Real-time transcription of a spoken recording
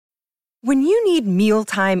When you need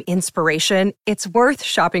mealtime inspiration, it's worth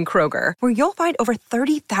shopping Kroger, where you'll find over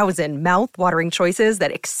 30,000 mouth-watering choices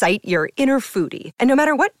that excite your inner foodie. And no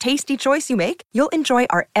matter what tasty choice you make, you'll enjoy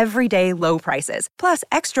our everyday low prices, plus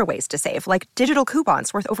extra ways to save, like digital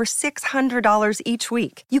coupons worth over $600 each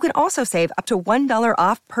week. You can also save up to $1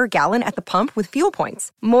 off per gallon at the pump with fuel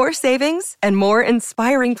points. More savings and more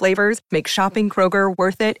inspiring flavors make shopping Kroger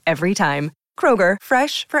worth it every time. Kroger,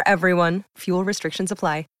 fresh for everyone. Fuel restrictions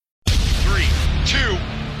apply. 3, 2,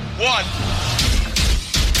 1.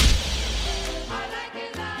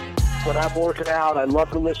 When I'm working out, I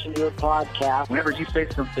love to listen to your podcast. Whenever you say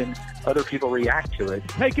something, other people react to it.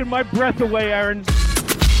 Taking my breath away, Aaron.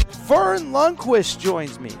 Vern Lundquist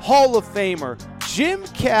joins me. Hall of Famer Jim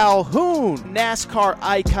Calhoun, NASCAR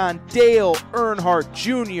icon Dale Earnhardt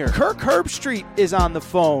Jr. Kirk Herbstreit is on the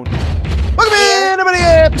phone. Welcome in, everybody,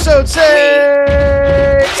 episode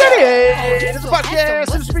 688. It's the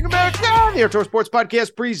podcast of Speaking America, the Air Tour Sports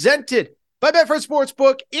Podcast, presented by Betfred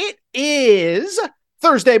Sportsbook. It is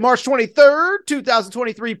Thursday, March 23rd,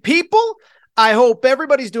 2023. People, I hope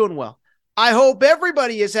everybody's doing well. I hope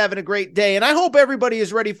everybody is having a great day, and I hope everybody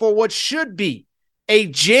is ready for what should be a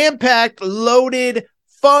jam-packed, loaded,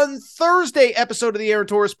 fun Thursday episode of the Air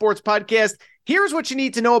Tour Sports Podcast. Here's what you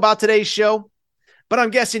need to know about today's show, but I'm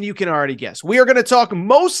guessing you can already guess. We are going to talk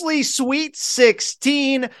mostly Sweet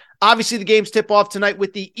 16. Obviously, the games tip off tonight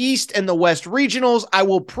with the East and the West regionals. I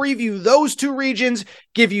will preview those two regions,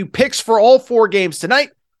 give you picks for all four games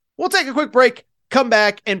tonight. We'll take a quick break, come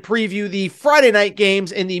back, and preview the Friday night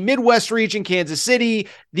games in the Midwest region, Kansas City,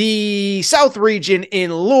 the South region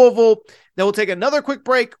in Louisville. Then we'll take another quick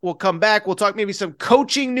break. We'll come back. We'll talk maybe some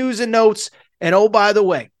coaching news and notes. And oh, by the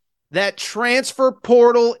way, that transfer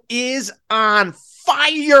portal is on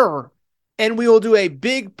fire. And we will do a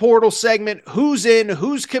big portal segment. Who's in,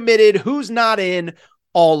 who's committed, who's not in,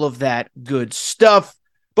 all of that good stuff.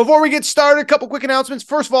 Before we get started, a couple quick announcements.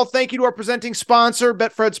 First of all, thank you to our presenting sponsor,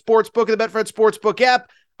 Betfred Sportsbook and the Betfred Sportsbook app.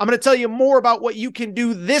 I'm going to tell you more about what you can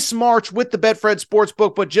do this March with the Betfred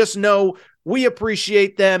Sportsbook, but just know we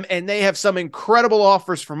appreciate them, and they have some incredible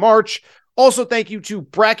offers for March. Also, thank you to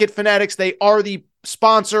Bracket Fanatics. They are the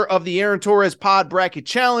sponsor of the Aaron Torres Pod Bracket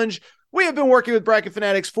Challenge. We have been working with Bracket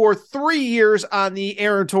Fanatics for 3 years on the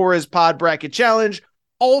Aaron Torres Pod Bracket Challenge.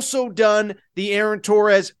 Also done the Aaron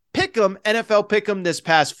Torres Pick'em, NFL Pick'em this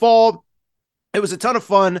past fall. It was a ton of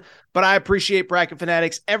fun, but I appreciate Bracket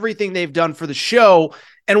Fanatics, everything they've done for the show.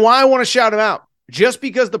 And why I want to shout them out, just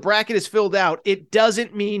because the bracket is filled out, it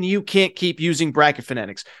doesn't mean you can't keep using Bracket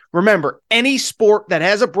Fanatics. Remember, any sport that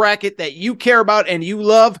has a bracket that you care about and you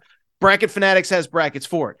love, Bracket Fanatics has brackets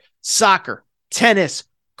for it. Soccer, tennis,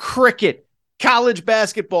 cricket, college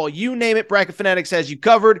basketball, you name it, Bracket Fanatics has you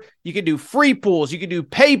covered. You can do free pools, you can do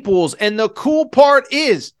pay pools, and the cool part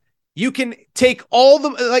is you can take all the,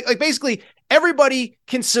 like basically everybody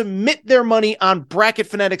can submit their money on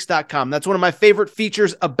bracketfanatics.com. That's one of my favorite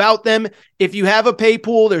features about them. If you have a pay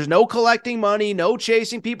pool, there's no collecting money, no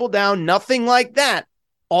chasing people down, nothing like that.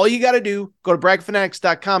 All you got to do, go to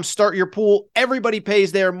bracketfanatics.com, start your pool. Everybody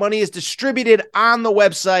pays there. Money is distributed on the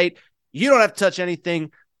website. You don't have to touch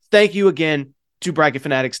anything. Thank you again to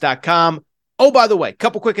bracketfanatics.com. Oh, by the way,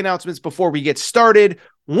 couple quick announcements before we get started.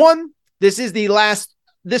 One, this is the last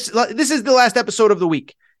episode of the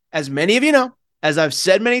week. As many of you know, as I've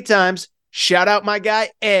said many times, shout out my guy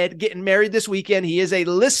Ed, getting married this weekend. He is a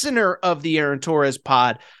listener of the Aaron Torres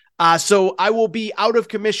pod. So I will be out of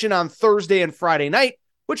commission on Thursday and Friday night,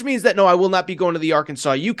 which means that no, I will not be going to the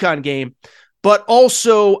Arkansas-UConn game. But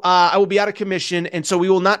also, I will be out of commission, and so we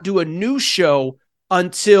will not do a new show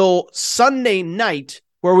until Sunday night,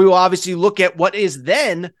 where we will obviously look at what is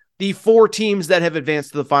then the four teams that have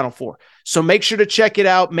advanced to the Final Four. So make sure to check it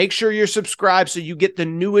out. Make sure you're subscribed so you get the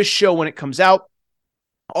newest show when it comes out.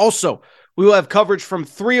 Also, we will have coverage from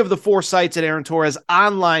 3 of the 4 sites at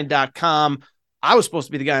AaronTorresOnline.com. I was supposed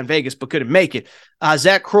to be the guy in Vegas, but couldn't make it.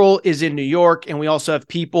 Zach Kroll is in New York, and we also have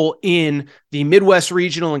people in the Midwest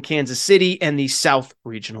Regional in Kansas City and the South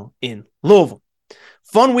Regional in Louisville.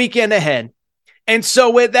 Fun weekend ahead. And so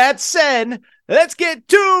with that said, let's get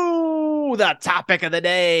to the topic of the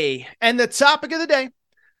day. And the topic of the day,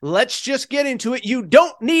 let's just get into it. You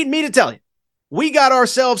don't need me to tell you. We got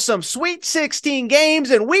ourselves some Sweet 16 games,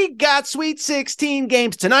 and we got Sweet 16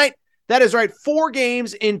 games tonight. That is right, 4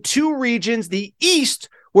 games in 2 regions. The East,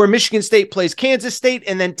 where Michigan State plays Kansas State,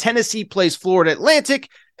 and then Tennessee plays Florida Atlantic.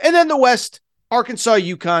 And then the West, Arkansas,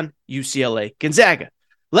 UConn, UCLA, Gonzaga.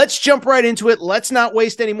 Let's jump right into it. Let's not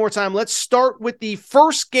waste any more time. Let's start with the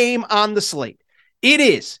first game on the slate. It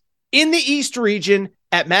is in the East region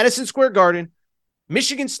at Madison Square Garden.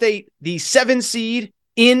 Michigan State, the 7 seed,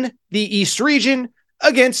 in the East region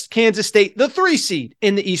against Kansas State, the 3 seed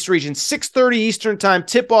in the East region. 6:30 Eastern time,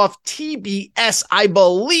 tip-off. TBS, I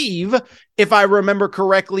believe, if I remember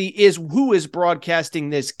correctly, is who is broadcasting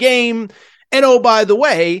this game. And oh, by the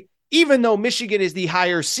way, even though Michigan is the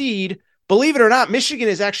higher seed, believe it or not, Michigan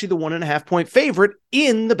is actually the 1.5-point favorite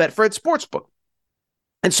in the Betfred Sportsbook.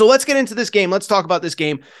 And so let's get into this game. Let's talk about this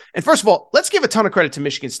game. And first of all, let's give a ton of credit to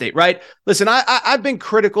Michigan State, right? Listen, I've been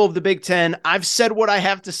critical of the Big Ten. I've said what I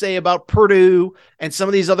have to say about Purdue and some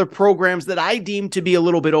of these other programs that I deem to be a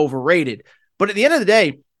little bit overrated. But at the end of the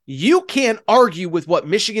day, you can't argue with what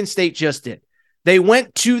Michigan State just did. They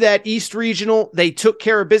went to that East Regional. They took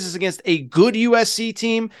care of business against a good USC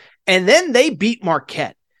team, and then they beat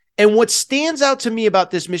Marquette. And what stands out to me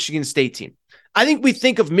about this Michigan State team, I think we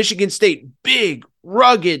think of Michigan State big,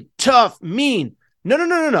 rugged, tough, mean.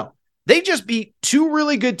 No. They just beat 2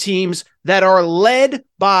 really good teams that are led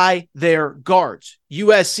by their guards.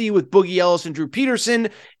 USC with Boogie Ellis and Drew Peterson.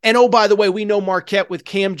 And oh, by the way, we know Marquette with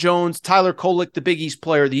Cam Jones, Tyler Kolek, the Big East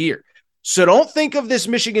Player of the Year. So don't think of this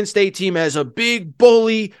Michigan State team as a big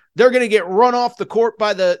bully. They're going to get run off the court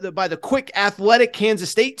by the quick, athletic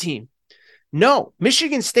Kansas State team. No,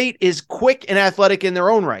 Michigan State is quick and athletic in their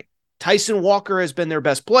own right. Tyson Walker has been their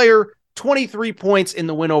best player, 23 points in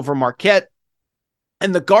the win over Marquette.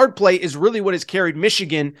 And the guard play is really what has carried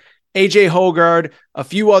Michigan. AJ Hoggard, a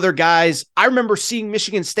few other guys. I remember seeing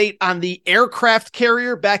Michigan State on the aircraft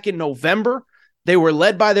carrier back in November. They were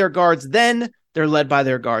led by their guards then. They're led by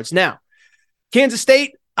their guards now. Kansas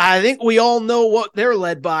State, I think we all know what they're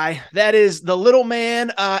led by. That is the little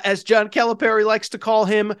man, as John Calipari likes to call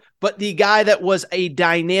him, but the guy that was a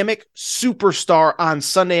dynamic superstar on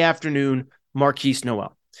Sunday afternoon, Markquis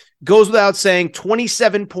Nowell. Goes without saying,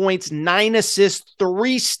 27 points, 9 assists,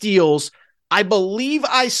 3 steals. I believe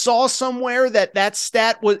I saw somewhere that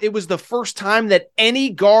stat was the first time that any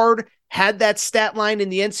guard had that stat line in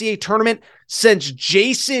the NCAA tournament since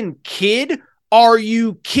Jason Kidd. Are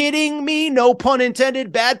you kidding me? No pun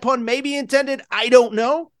intended. Bad pun maybe intended. I don't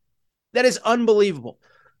know. That is unbelievable.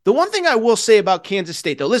 The one thing I will say about Kansas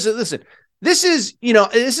State, though, listen, this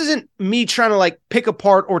isn't me trying to pick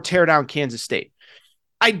apart or tear down Kansas State.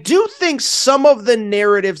 I do think some of the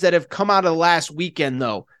narratives that have come out of last weekend,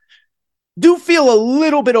 though, do feel a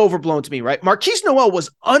little bit overblown to me, right? Markquis Nowell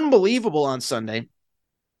was unbelievable on Sunday,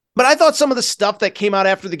 but I thought some of the stuff that came out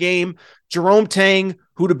after the game, Jerome Tang,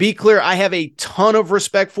 who, to be clear, I have a ton of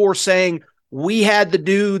respect for, saying we had the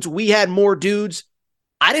dudes, we had more dudes.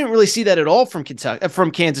 I didn't really see that at all from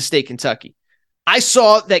Kansas State, Kentucky. I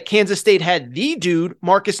saw that Kansas State had the dude.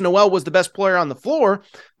 Markquis Nowell was the best player on the floor.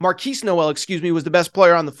 Markquis Nowell, was the best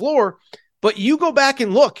player on the floor. But you go back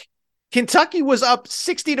and look, Kentucky was up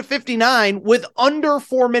 60-59 with under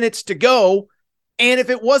 4 minutes to go. And if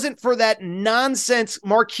it wasn't for that nonsense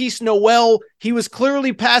Markquis Nowell, he was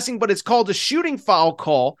clearly passing, but it's called a shooting foul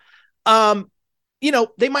call.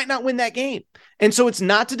 They might not win that game. And so it's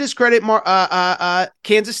not to discredit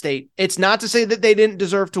Kansas State. It's not to say that they didn't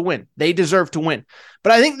deserve to win. They deserve to win.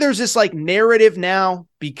 But I think there's this narrative now,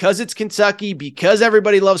 because it's Kentucky, because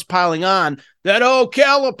everybody loves piling on, that,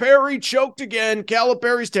 Calipari choked again.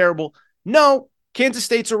 Calipari's terrible. No, Kansas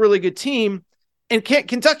State's a really good team. And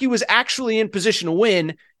Kentucky was actually in position to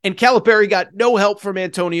win, and Calipari got no help from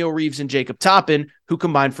Antonio Reeves and Jacob Toppin, who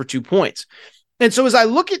combined for 2 points. And so as I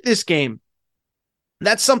look at this game,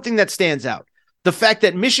 that's something that stands out. The fact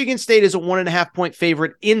that Michigan State is a 1.5-point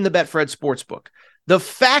favorite in the Betfred Sportsbook. The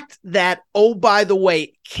fact that, oh, by the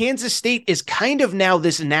way, Kansas State is kind of now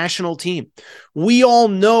this national team. We all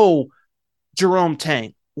know Jerome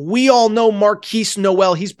Tang. We all know Markquis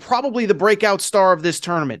Nowell. He's probably the breakout star of this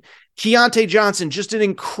tournament. Keontae Johnson, just an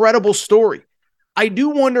incredible story. I do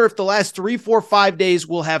wonder if the last 3, 4, 5 days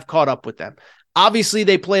will have caught up with them. Obviously,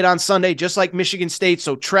 they played on Sunday, just like Michigan State,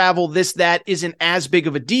 so travel, that isn't as big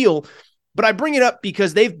of a deal. But I bring it up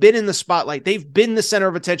because they've been in the spotlight. They've been the center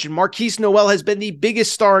of attention. Markquis Nowell has been the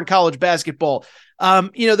biggest star in college basketball.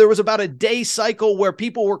 There was about a day cycle where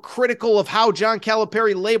people were critical of how John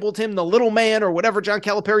Calipari labeled him, the little man, or whatever John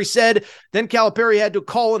Calipari said. Then Calipari had to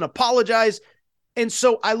call and apologize. And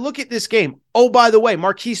so I look at this game. Oh, by the way,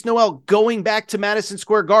 Markquis Nowell going back to Madison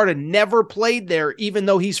Square Garden, never played there, even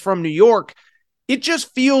though he's from New York. It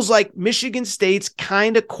just feels like Michigan State's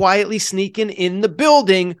kind of quietly sneaking in the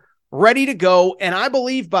building, ready to go. And I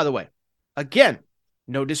believe, by the way, again,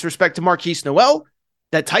 no disrespect to Markquis Nowell,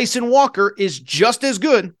 that Tyson Walker is just as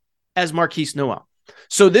good as Markquis Nowell.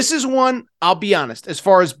 So this is one, I'll be honest, as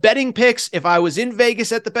far as betting picks, if I was in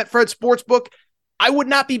Vegas at the Betfred Sportsbook, I would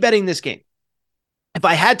not be betting this game. If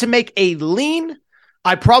I had to make a lean,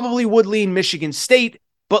 I probably would lean Michigan State,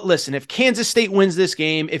 But listen, if Kansas State wins this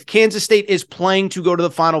game, if Kansas State is playing to go to the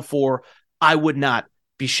Final Four, I would not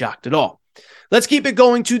be shocked at all. Let's keep it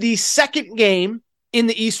going to the second game in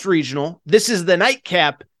the East Regional. This is the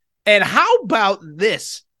nightcap. And how about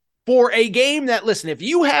this for a game that, listen, if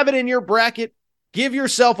you have it in your bracket, give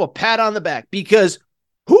yourself a pat on the back, because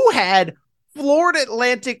who had Florida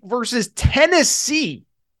Atlantic versus Tennessee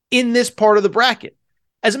in this part of the bracket?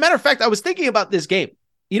 As a matter of fact, I was thinking about this game.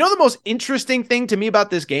 You know, the most interesting thing to me about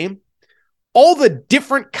this game, all the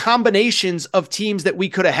different combinations of teams that we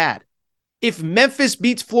could have had. If Memphis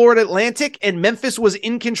beats Florida Atlantic and Memphis was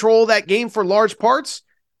in control of that game for large parts,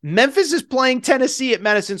 Memphis is playing Tennessee at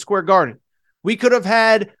Madison Square Garden. We could have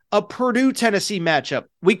had a Purdue-Tennessee matchup.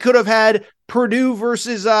 We could have had Purdue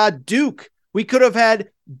versus Duke. We could have had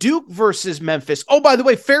Duke versus Memphis. Oh, by the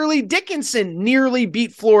way, Fairleigh Dickinson nearly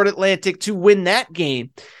beat Florida Atlantic to win that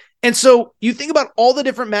game. And so you think about all the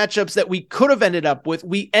different matchups that we could have ended up with.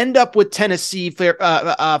 We end up with Tennessee,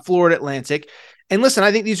 Florida Atlantic. And listen,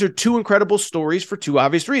 I think these are two incredible stories for two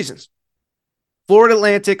obvious reasons. Florida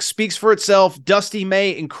Atlantic speaks for itself. Dusty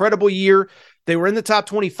May, incredible year. They were in the top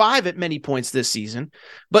 25 at many points this season.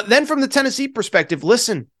 But then from the Tennessee perspective,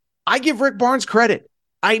 listen, I give Rick Barnes credit.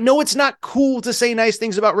 I know it's not cool to say nice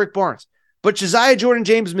things about Rick Barnes, but Josiah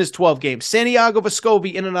Jordan-James missed 12 games. Santiago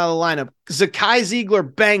Vescovi in and out of the lineup. Zakai Ziegler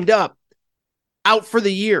banged up, out for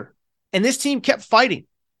the year. And this team kept fighting.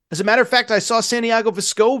 As a matter of fact, I saw Santiago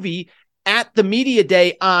Vescovi at the media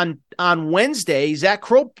day on Wednesday. Zach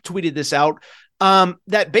Kroll tweeted this out,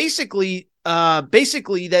 that basically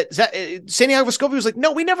that Santiago Vescovi was like,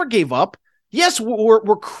 no, we never gave up. Yes,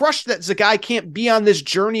 we're crushed that Zakai can't be on this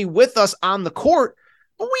journey with us on the court,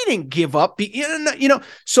 but we didn't give up.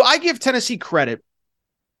 So I give Tennessee credit,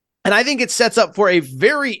 and I think it sets up for a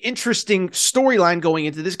very interesting storyline going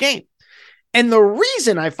into this game. And the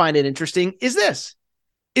reason I find it interesting is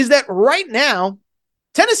that right now,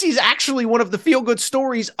 Tennessee is actually one of the feel-good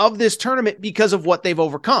stories of this tournament because of what they've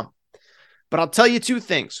overcome. But I'll tell you two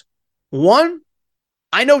things. One,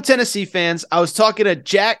 I know Tennessee fans. I was talking to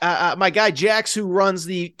Jack, my guy Jax, who runs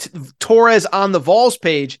the Torres on the Vols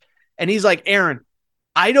page, and he's like, Aaron,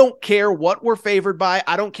 I don't care what we're favored by.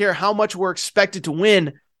 I don't care how much we're expected to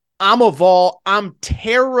win. I'm a Vol. I'm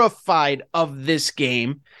terrified of this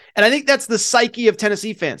game. And I think that's the psyche of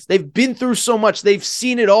Tennessee fans. They've been through so much. They've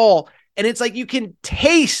seen it all. And it's like you can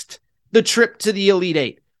taste the trip to the Elite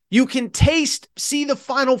Eight. You can see the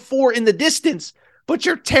Final Four in the distance, but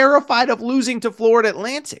you're terrified of losing to Florida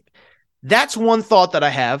Atlantic. That's one thought that I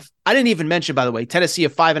have. I didn't even mention, by the way, Tennessee a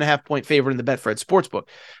 5.5-point favorite in the Betfred Sportsbook.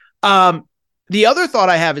 The other thought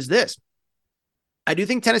I have is this. I do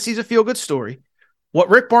think Tennessee's a feel-good story. What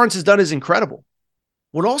Rick Barnes has done is incredible.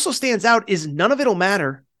 What also stands out is none of it will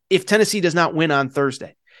matter if Tennessee does not win on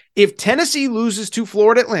Thursday. If Tennessee loses to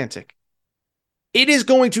Florida Atlantic, it is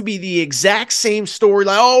going to be the exact same story.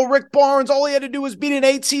 Like, oh, Rick Barnes, all he had to do was beat an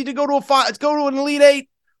 8 seed to go to an Elite Eight.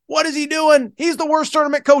 What is he doing? He's the worst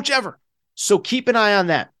tournament coach ever. So keep an eye on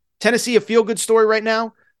that. Tennessee, a feel-good story right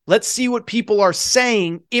now. Let's see what people are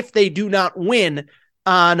saying if they do not win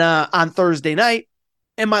on Thursday night.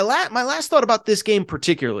 And my last thought about this game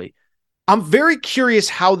particularly, I'm very curious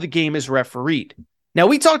how the game is refereed. Now,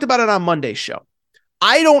 we talked about it on Monday's show.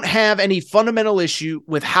 I don't have any fundamental issue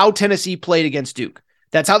with how Tennessee played against Duke.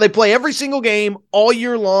 That's how they play every single game all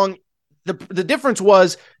year long. The difference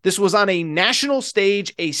was this was on a national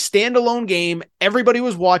stage, a standalone game. Everybody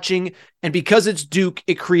was watching, and because it's Duke,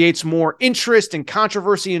 it creates more interest and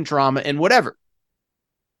controversy and drama and whatever.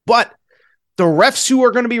 But the refs who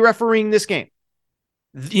are going to be refereeing this game,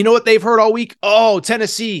 you know what they've heard all week? Oh,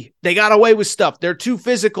 Tennessee, they got away with stuff. They're too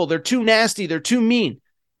physical. They're too nasty. They're too mean.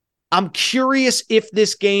 I'm curious if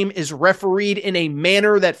this game is refereed in a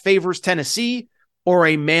manner that favors Tennessee or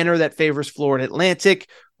a manner that favors Florida Atlantic.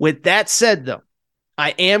 With that said, though,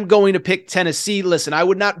 I am going to pick Tennessee. Listen, I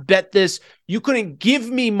would not bet this. You couldn't give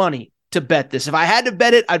me money to bet this. If I had to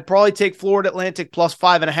bet it, I'd probably take Florida Atlantic plus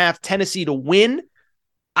 5.5, Tennessee to win.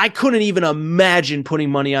 I couldn't even imagine putting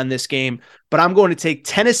money on this game, but I'm going to take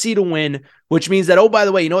Tennessee to win, which means that, oh, by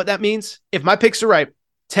the way, you know what that means? If my picks are right,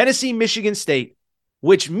 Tennessee, Michigan State,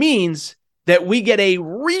 which means that we get a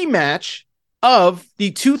rematch of the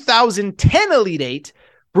 2010 Elite Eight.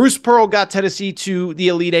 Bruce Pearl got Tennessee to the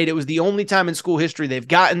Elite Eight. It was the only time in school history they've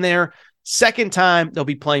gotten there. Second time, they'll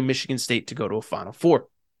be playing Michigan State to go to a Final Four.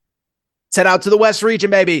 Let's head out to the West region,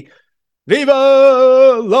 baby.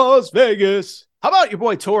 Viva Las Vegas. How about your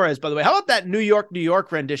boy Torres, by the way? How about that New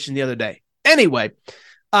York rendition the other day? Anyway,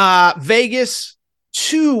 Vegas,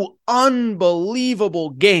 two unbelievable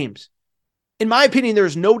games. In my opinion,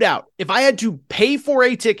 there's no doubt. If I had to pay for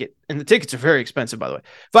a ticket, and the tickets are very expensive, by the way.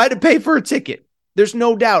 If I had to pay for a ticket, there's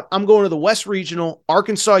no doubt I'm going to the West Regional,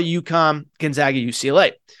 Arkansas, UConn, Gonzaga,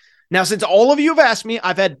 UCLA. Now, since all of you have asked me,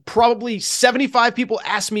 I've had probably 75 people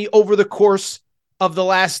ask me over the course of the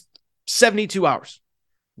last 72 hours.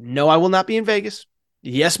 No, I will not be in Vegas.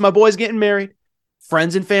 Yes, my boy's getting married.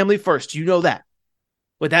 Friends and family first. You know that.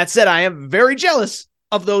 With that said, I am very jealous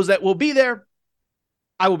of those that will be there.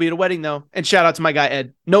 I will be at a wedding, though. And shout out to my guy,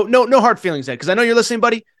 Ed. No hard feelings, Ed, because I know you're listening,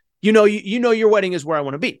 buddy. You know your wedding is where I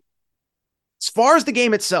want to be. As far as the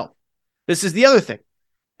game itself, this is the other thing.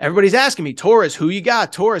 Everybody's asking me, Torres, who you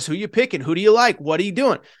got? Torres, who you picking? Who do you like? What are you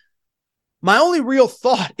doing? My only real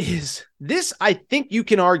thought is this, I think you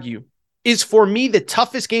can argue, is for me the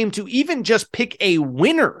toughest game to even just pick a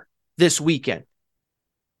winner this weekend.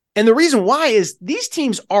 And the reason why is these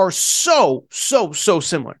teams are so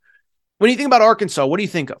similar. When you think about Arkansas, what do you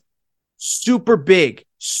think of? Super big,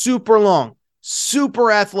 super long,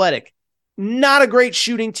 super athletic. Not a great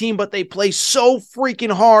shooting team, but they play so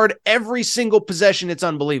freaking hard every single possession. It's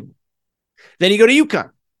unbelievable. Then you go to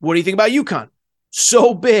UConn. What do you think about UConn?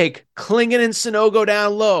 So big, Klingon and Sanogo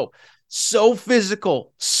down low, so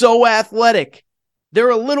physical, so athletic. They're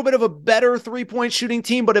a little bit of a better three-point shooting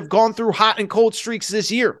team, but have gone through hot and cold streaks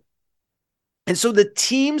this year. And so the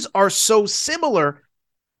teams are so similar,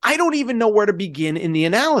 I don't even know where to begin in the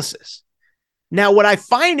analysis. Now, what I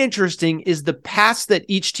find interesting is the paths that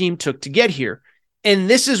each team took to get here. And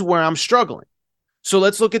this is where I'm struggling. So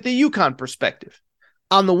let's look at the UConn perspective.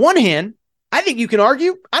 On the one hand, I think you can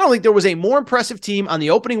argue, I don't think there was a more impressive team on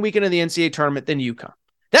the opening weekend of the NCAA tournament than UConn.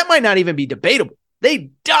 That might not even be debatable.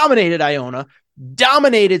 They dominated Iona,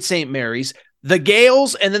 dominated St. Mary's, the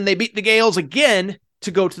Gales, and then they beat the Gales again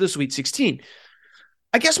to go to the Sweet 16.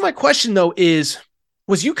 I guess my question, though, is,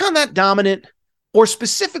 was UConn that dominant? Or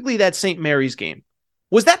specifically that St. Mary's game,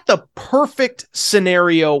 was that the perfect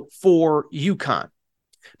scenario for UConn?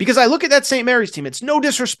 Because I look at that St. Mary's team, it's no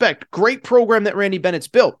disrespect, great program that Randy Bennett's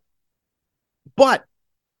built. But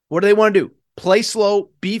what do they want to do? Play slow,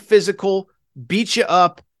 be physical, beat you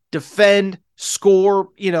up, defend, score,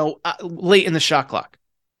 late in the shot clock.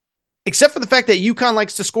 Except for the fact that UConn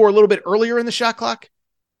likes to score a little bit earlier in the shot clock,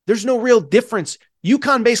 there's no real difference.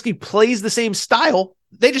 UConn basically plays the same style.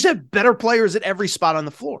 They just have better players at every spot on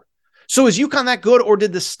the floor. So is UConn that good, or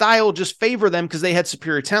did the style just favor them because they had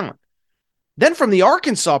superior talent? Then from the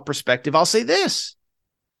Arkansas perspective, I'll say this.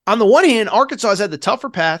 On the one hand, Arkansas has had the tougher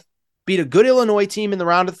path, beat a good Illinois team in the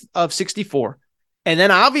round of 64, and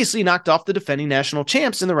then obviously knocked off the defending national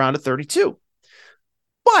champs in the round of 32.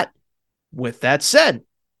 But with that said,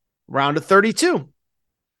 round of 32,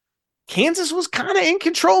 Kansas was kind of in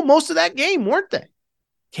control most of that game, weren't they?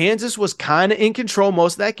 Kansas was kind of in control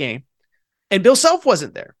most of that game, and Bill Self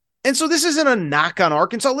wasn't there. And so this isn't a knock on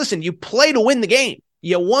Arkansas. Listen, you play to win the game.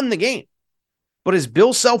 You won the game. But is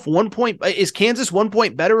Kansas 1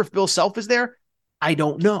 point better if Bill Self is there? I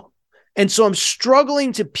don't know. And so I'm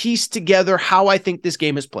struggling to piece together how I think this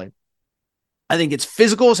game is played. I think it's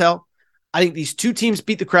physical as hell. I think these two teams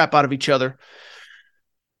beat the crap out of each other.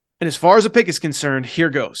 And as far as a pick is concerned, here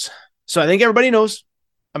goes. So I think everybody knows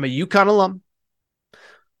I'm a UConn alum.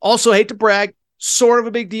 Also, hate to brag, sort of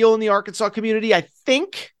a big deal in the Arkansas community. I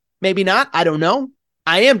think, maybe not. I don't know.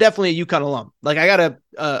 I am definitely a UConn alum. Like, I got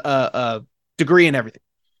a degree in everything.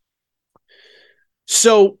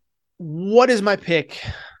 So what is my pick?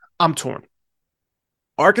 I'm torn.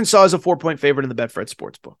 Arkansas is a 4-point favorite in the Betfred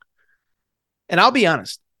Sportsbook. And I'll be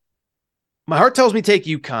honest, my heart tells me take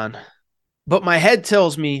UConn, but my head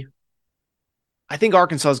tells me I think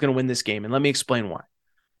Arkansas is going to win this game. And let me explain why.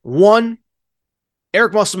 One,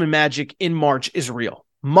 Eric Musselman magic in March is real.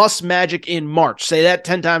 Magic in March, say that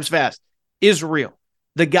 10 times fast, is real.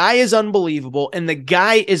 The guy is unbelievable, and the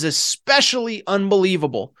guy is especially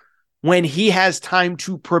unbelievable when he has time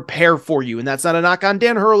to prepare for you. And that's not a knock on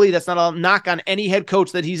Dan Hurley. That's not a knock on any head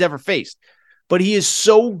coach that he's ever faced. But he is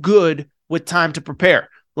so good with time to prepare.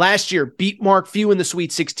 Last year, beat Mark Few in the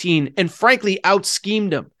Sweet 16 and frankly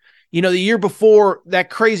out-schemed him. The year before, that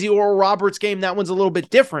crazy Oral Roberts game, that one's a little bit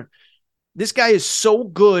different. This guy is so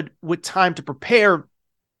good with time to prepare,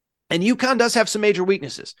 and UConn does have some major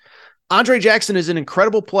weaknesses. Andre Jackson is an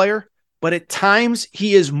incredible player, but at times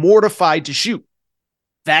he is mortified to shoot.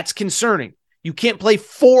 That's concerning. You can't play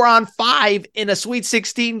 4-on-5 in a Sweet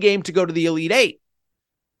 16 game to go to the Elite Eight.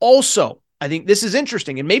 Also, I think this is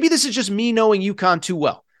interesting, and maybe this is just me knowing UConn too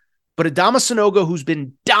well, but Adama Sanogo, who's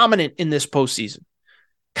been dominant in this postseason,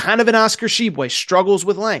 kind of an Oscar Tshiebwe, struggles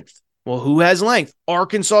with length. Well, who has length?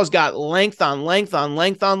 Arkansas's got length on length on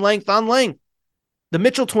length on length on length. The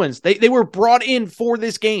Mitchell twins, they were brought in for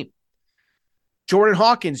this game. Jordan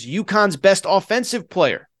Hawkins, UConn's best offensive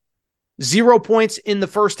player. 0 points in the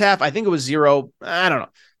first half. I think it was 0. I don't know.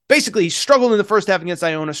 Basically, he struggled in the first half against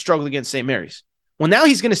Iona, struggled against St. Mary's. Well, now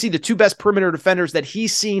he's going to see the two best perimeter defenders that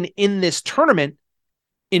he's seen in this tournament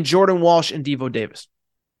in Jordan Walsh and Devo Davis.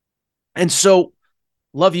 And so,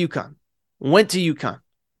 love UConn. Went to UConn.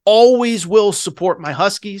 Always will support my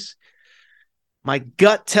Huskies. My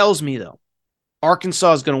gut tells me, though,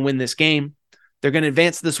 Arkansas is going to win this game. They're going to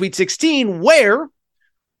advance to the Sweet 16, where,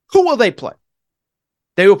 who will they play?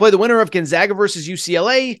 They will play the winner of Gonzaga versus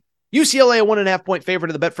UCLA. UCLA, a 1.5-point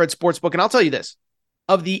favorite of the Betfred Sportsbook. And I'll tell you this,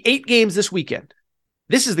 of the 8 games this weekend,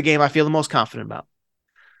 this is the game I feel the most confident about.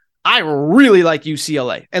 I really like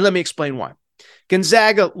UCLA, and let me explain why.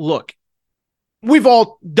 Gonzaga, look, we've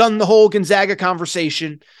all done the whole Gonzaga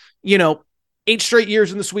conversation. 8 straight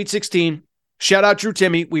years in the Sweet 16. Shout out Drew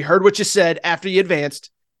Timme. We heard what you said after you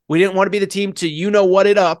advanced. We didn't want to be the team to what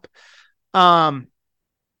it up.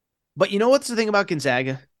 But you know what's the thing about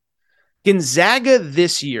Gonzaga? Gonzaga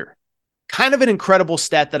this year, kind of an incredible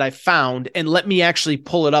stat that I found, and let me actually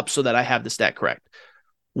pull it up so that I have the stat correct.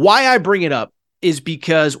 Why I bring it up is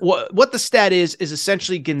because what the stat is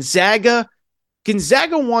essentially Gonzaga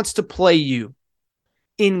wants to play you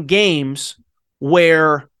in games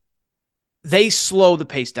where they slow the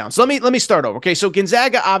pace down. So let me start over. Okay, so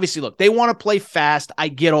Gonzaga, obviously, look, they want to play fast. I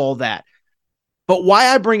get all that. But why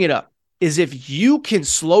I bring it up is if you can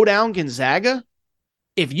slow down Gonzaga,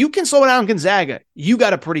 you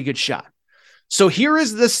got a pretty good shot. So here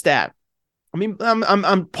is the stat. I mean,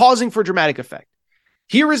 I'm pausing for dramatic effect.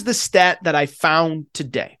 Here is the stat that I found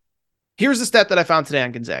today. Here's the stat that I found today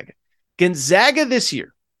on Gonzaga. Gonzaga this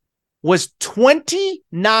year was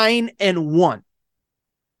 29-1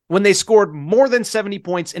 when they scored more than 70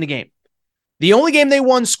 points in a game. The only game they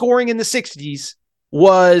won scoring in the 60s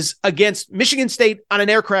was against Michigan State on an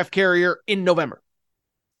aircraft carrier in November.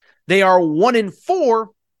 They are 1-4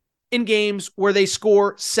 in games where they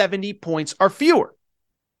score 70 points or fewer.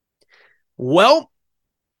 Well,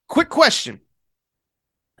 quick question.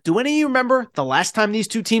 Do any of you remember the last time these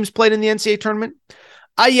two teams played in the NCAA tournament?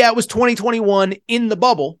 Yeah, it was 2021 in the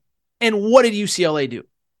bubble. And what did UCLA do?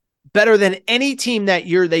 Better than any team that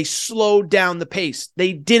year, they slowed down the pace.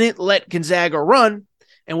 They didn't let Gonzaga run.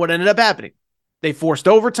 And what ended up happening? They forced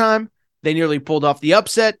overtime. They nearly pulled off the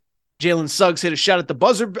upset. Jalen Suggs hit a shot at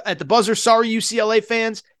the buzzer. Sorry, UCLA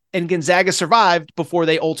fans. And Gonzaga survived before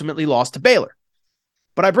they ultimately lost to Baylor.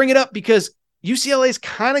 But I bring it up because UCLA's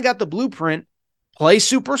kind of got the blueprint, play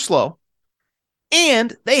super slow,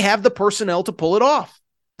 and they have the personnel to pull it off.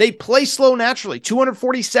 They play slow naturally,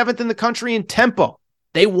 247th in the country in tempo.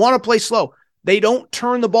 They want to play slow. They don't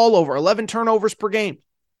turn the ball over, 11 turnovers per game.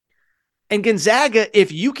 And Gonzaga,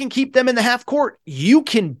 if you can keep them in the half court, you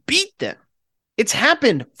can beat them. It's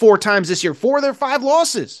happened 4 times this year. 4 of their 5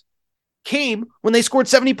 losses came when they scored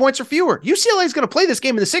 70 points or fewer. UCLA is going to play this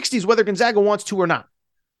game in the 60s, whether Gonzaga wants to or not.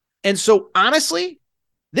 And so, honestly,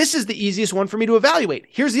 this is the easiest one for me to evaluate.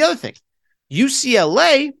 Here's the other thing.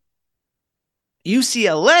 UCLA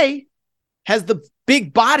has the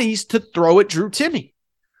big bodies to throw at Drew Timme.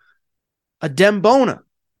 Adem Bona,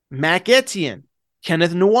 Mac Etienne,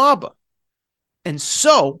 Kenneth Nwaba. And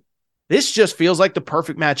so, this just feels like the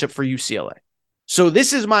perfect matchup for UCLA. So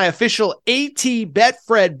this is my official AT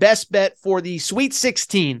Betfred best bet for the Sweet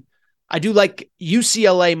 16. I do like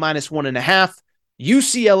UCLA -1.5.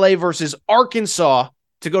 UCLA versus Arkansas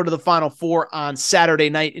to go to the Final Four on Saturday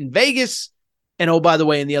night in Vegas. And oh, by the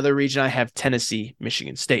way, in the other region, I have Tennessee,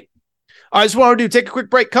 Michigan State. All right, that's what I want to do. Take a quick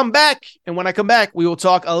break, come back. And when I come back, we will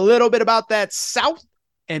talk a little bit about that South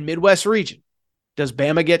and Midwest region. Does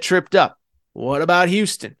Bama get tripped up? What about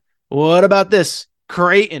Houston? What about this?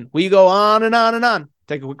 Creighton. We go on and on and on.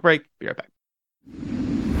 Take a quick break. Be right back.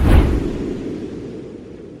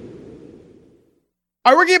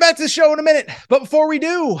 All right, we're getting back to the show in a minute. But before we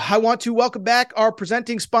do, I want to welcome back our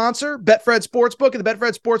presenting sponsor, Betfred Sportsbook and the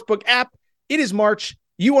Betfred Sportsbook app. It is March.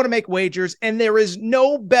 You want to make wagers, and there is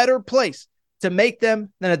no better place to make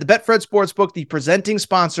them than at the Betfred Sportsbook, the presenting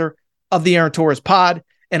sponsor of the Aaron Torres pod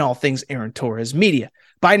and all things Aaron Torres media.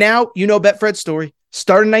 By now, you know Betfred's story.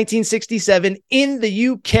 Started in 1967 in the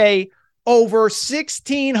UK, over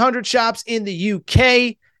 1,600 shops in the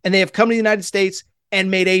UK, and they have come to the United States and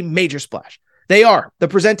made a major splash. They are the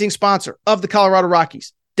presenting sponsor of the Colorado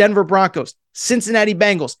Rockies, Denver Broncos, Cincinnati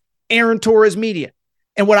Bengals, Aaron Torres Media.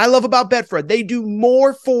 And what I love about Betfred, they do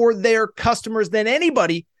more for their customers than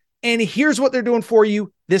anybody. And here's what they're doing for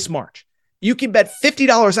you this March. You can bet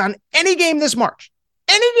 $50 on any game this March,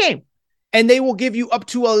 any game, and they will give you up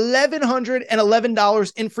to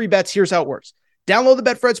 $1,111 in free bets. Here's how it works. Download the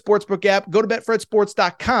Betfred Sportsbook app, go to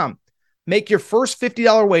betfredsports.com, make your first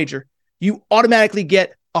 $50 wager, you automatically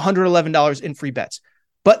get $111 in free bets.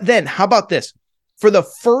 But then how about this? For the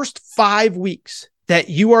first 5 weeks that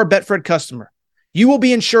you are a Betfred customer, you will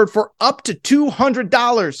be insured for up to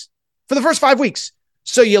 $200 for the first 5 weeks.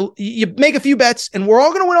 So you make a few bets, and we're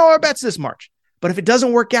all going to win all our bets this March. But if it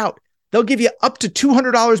doesn't work out, they'll give you up to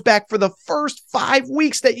 $200 back for the first 5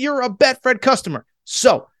 weeks that you're a Betfred customer.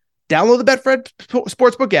 So download the Betfred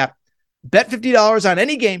Sportsbook app, bet $50 on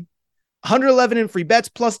any game, $111 in free bets,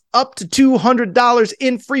 plus up to $200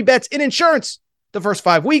 in free bets in insurance the first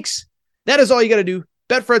 5 weeks. That is all you got to do.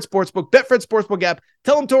 Betfred Sportsbook, Betfred Sportsbook app.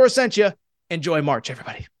 Tell them Torres sent you. Enjoy March,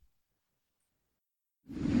 everybody.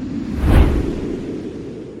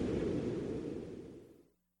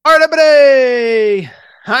 All right, everybody.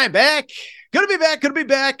 I'm back. Good to be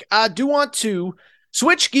back. I do want to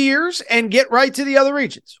switch gears and get right to the other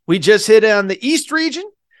regions. We just hit on the East region,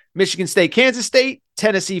 Michigan State, Kansas State,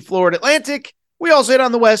 Tennessee, Florida Atlantic. We also hit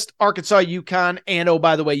on the West, Arkansas, UConn, and, oh,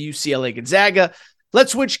 by the way, UCLA, Gonzaga.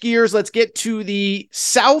 Let's switch gears. Let's get to the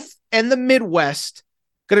South and the Midwest.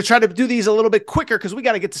 Going to try to do these a little bit quicker because we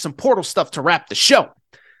got to get to some portal stuff to wrap the show.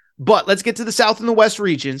 But let's get to the South and the West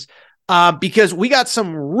regions because we got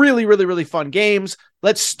some really, really, really fun games.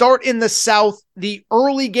 Let's start in the South. The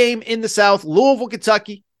early game in the South, Louisville,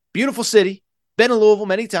 Kentucky. Beautiful city. Been in Louisville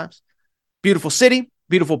many times. Beautiful city.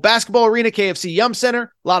 Beautiful basketball arena, KFC Yum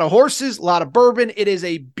Center. A lot of horses, a lot of bourbon. It is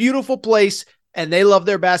a beautiful place, and they love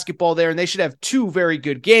their basketball there, and they should have two very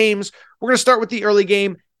good games. We're going to start with the early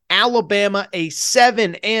game. Alabama, a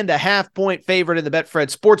 7.5-point favorite in the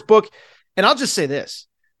Betfred Sportsbook. And I'll just say this.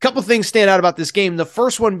 A couple things stand out about this game. The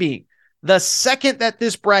first one being the second that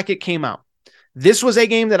this bracket came out, this was a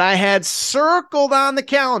game that I had circled on the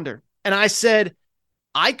calendar. And I said,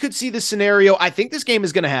 I could see the scenario. I think this game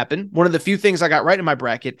is going to happen. One of the few things I got right in my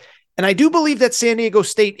bracket. And I do believe that San Diego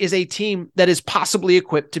State is a team that is possibly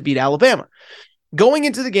equipped to beat Alabama. Going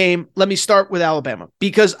into the game, let me start with Alabama,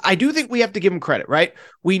 because I do think we have to give them credit, right?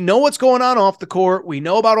 We know what's going on off the court. We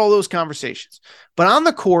know about all those conversations. But on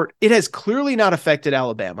the court, it has clearly not affected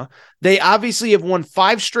Alabama. They obviously have won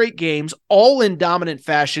 5 straight games, all in dominant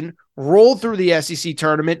fashion, rolled through the SEC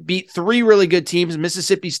tournament, beat 3 really good teams,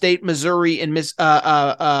 Mississippi State, Missouri, and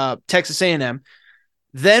Texas A&M,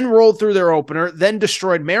 then rolled through their opener, then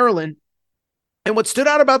destroyed Maryland. And what stood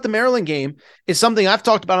out about the Maryland game is something I've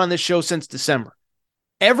talked about on this show since December.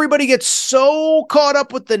 Everybody gets so caught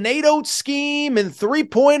up with the Nate Oates scheme and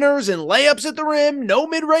 3-pointers and layups at the rim, no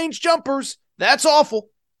mid-range jumpers. That's awful.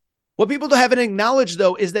 What people haven't acknowledged,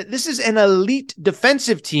 though, is that this is an elite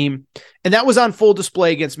defensive team, and that was on full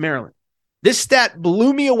display against Maryland. This stat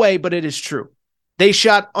blew me away, but it is true. They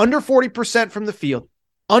shot under 40% from the field,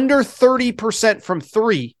 under 30% from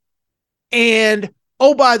 3, and,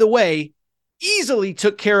 oh, by the way, easily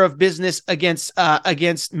took care of business against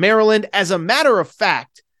Maryland. As a matter of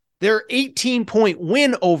fact, their 18-point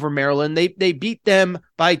win over Maryland, they beat them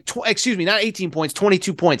by, not 18 points,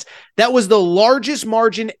 22 points. That was the largest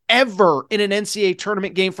margin ever in an NCAA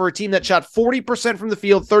tournament game for a team that shot 40% from the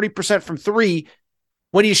field, 30% from 3.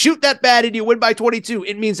 When you shoot that bad and you win by 22,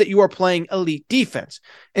 it means that you are playing elite defense.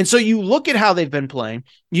 And so you look at how they've been playing,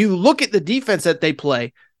 you look at the defense that they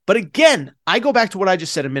play. But again, I go back to what I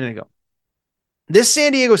just said a minute ago. This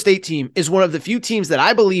San Diego State team is one of the few teams that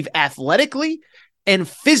I believe athletically and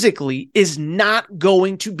physically is not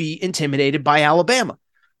going to be intimidated by Alabama.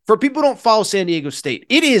 For people who don't follow San Diego State,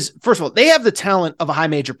 it is, first of all, they have the talent of a high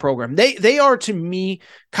major program. They are, to me,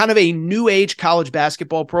 kind of a new age college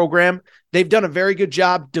basketball program. They've done a very good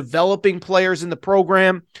job developing players in the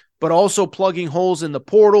program, but also plugging holes in the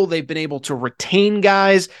portal. They've been able to retain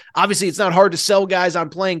guys. Obviously, it's not hard to sell guys on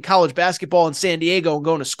playing college basketball in San Diego and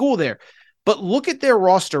going to school there. But look at their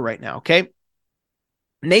roster right now, okay?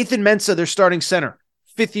 Nathan Mensah, their starting center,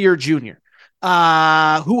 5th-year junior.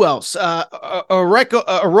 Who else?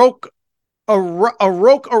 Arok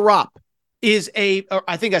Arop is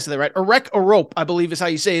I think I said that right. Arek Arop, I believe is how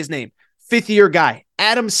you say his name. 5th-year guy.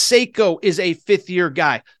 Adam Seiko is a 5th-year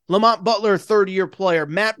guy. Lamont Butler, 3rd-year player.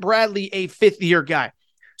 Matt Bradley, a 5th-year guy.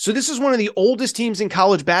 So this is one of the oldest teams in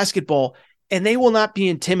college basketball, and they will not be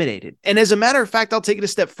intimidated. And as a matter of fact, I'll take it a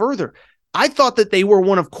step further. I thought that they were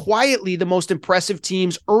one of quietly the most impressive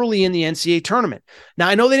teams early in the NCAA tournament. Now,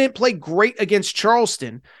 I know they didn't play great against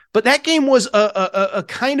Charleston, but that game was a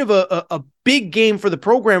kind of a big game for the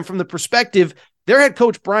program from the perspective their head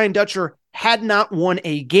coach, Brian Dutcher, had not won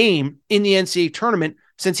a game in the NCAA tournament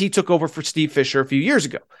since he took over for Steve Fisher a few years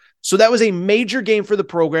ago. So that was a major game for the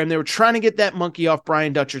program. They were trying to get that monkey off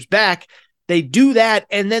Brian Dutcher's back. They do that,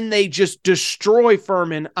 and then they just destroy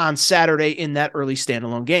Furman on Saturday in that early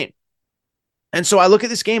standalone game. And so I look at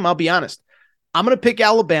this game, I'll be honest. I'm going to pick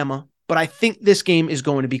Alabama, but I think this game is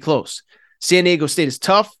going to be close. San Diego State is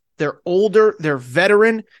tough. They're older. They're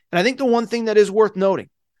veteran. And I think the one thing that is worth noting,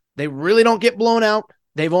 they really don't get blown out.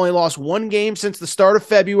 They've only lost one game since the start of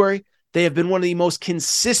February. They have been one of the most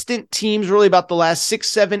consistent teams really about the last 6,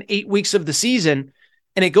 7, 8 weeks of the season.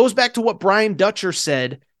 And it goes back to what Brian Dutcher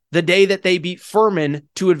said the day that they beat Furman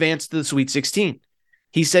to advance to the Sweet 16.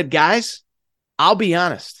 He said, guys, I'll be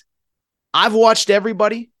honest. I've watched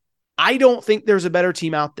everybody. I don't think there's a better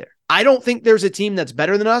team out there. I don't think there's a team that's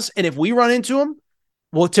better than us. And if we run into them,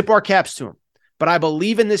 we'll tip our caps to them. But I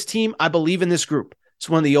believe in this team. I believe in this group. It's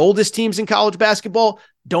one of the oldest teams in college basketball.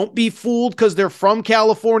 Don't be fooled because they're from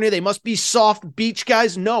California. They must be soft beach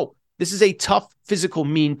guys. No, this is a tough, physical,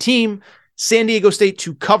 mean team. San Diego State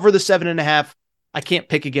to cover the 7.5. I can't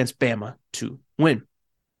pick against Bama to win.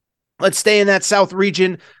 Let's stay in that South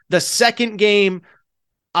region. The second game,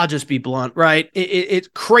 I'll just be blunt, right? It's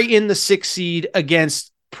Creighton, the 6 seed,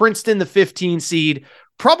 against Princeton, the 15 seed.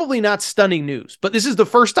 Probably not stunning news, but this is the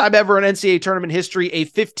first time ever in NCAA tournament history a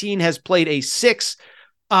 15 has played a 6.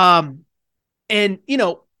 And, you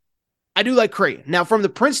know, I do like Creighton. Now, from the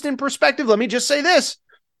Princeton perspective, let me just say this.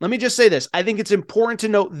 I think it's important to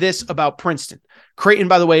note this about Princeton. Creighton,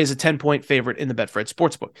 by the way, is a 10-point favorite in the Betfred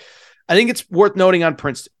Sportsbook. I think it's worth noting on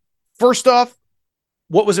Princeton. First off,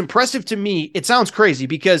 what was impressive to me, it sounds crazy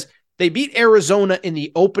because they beat Arizona in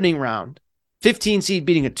the opening round, 15 seed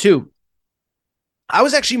beating a 2. I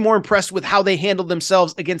was actually more impressed with how they handled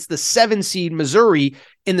themselves against the 7 seed Missouri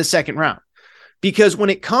in the second round. Because when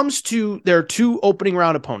it comes to their 2 opening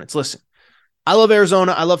round opponents, listen, I love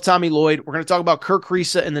Arizona. I love Tommy Lloyd. We're going to talk about Kirk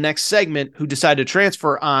Risa in the next segment, who decided to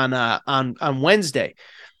transfer on Wednesday.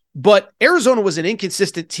 But Arizona was an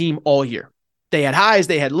inconsistent team all year. They had highs,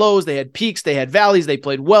 they had lows, they had peaks, they had valleys, they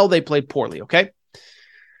played well, they played poorly, okay?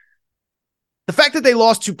 The fact that they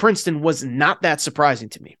lost to Princeton was not that surprising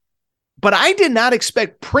to me. But I did not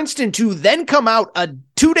expect Princeton to then come out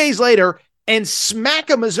 2 days later and smack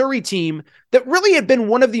a Missouri team that really had been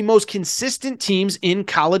one of the most consistent teams in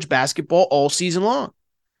college basketball all season long.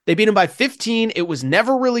 They beat them by 15. It was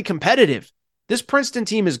never really competitive. This Princeton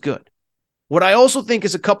team is good. What I also think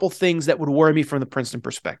is a couple things that would worry me from the Princeton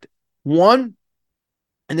perspective. One,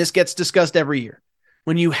 and this gets discussed every year,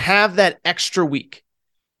 when you have that extra week,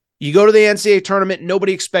 you go to the NCAA tournament,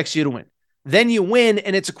 nobody expects you to win. Then you win,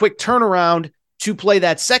 and it's a quick turnaround to play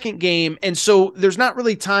that second game. And so there's not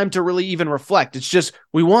really time to really even reflect. It's just,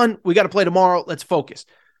 we won, we got to play tomorrow, let's focus.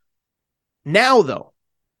 Now, though,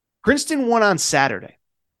 Princeton won on Saturday.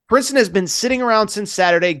 Princeton has been sitting around since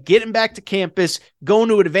Saturday, getting back to campus, going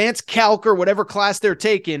to advanced calc or whatever class they're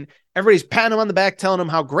taking. Everybody's patting them on the back, telling them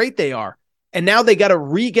how great they are. And now they got to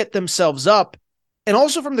re-get themselves up. And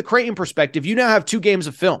also from the Creighton perspective, you now have 2 games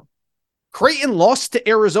of film. Creighton lost to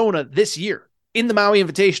Arizona this year in the Maui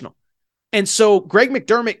Invitational. And so Greg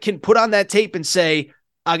McDermott can put on that tape and say,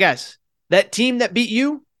 guys, that team that beat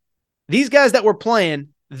you, these guys that were playing,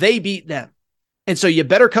 they beat them. And so you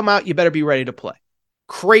better come out, you better be ready to play.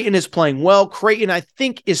 Creighton is playing well. Creighton, I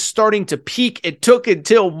think, is starting to peak. It took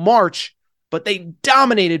until March, but they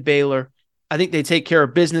dominated Baylor. I think they take care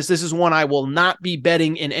of business. This is one I will not be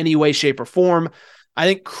betting in any way, shape, or form. I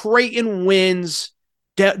think Creighton wins.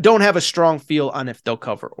 Don't have a strong feel on if they'll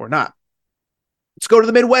cover or not. Let's go to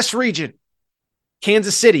the Midwest region.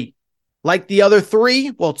 Kansas City. Like the other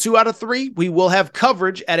 3, well, 2 out of 3, we will have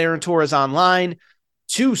coverage at Aaron Torres Online.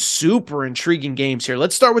 2 super intriguing games here.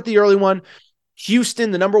 Let's start with the early one.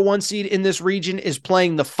 Houston, the number 1 seed in this region, is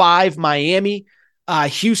playing the 5 Miami.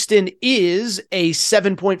 Houston is a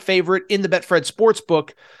 7-point favorite in the Betfred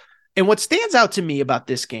Sportsbook. And what stands out to me about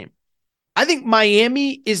this game, I think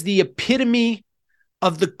Miami is the epitome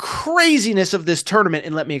of the craziness of this tournament,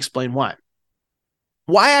 and let me explain why.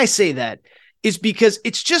 Why I say that is because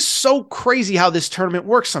it's just so crazy how this tournament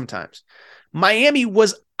works sometimes. Miami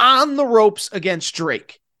was on the ropes against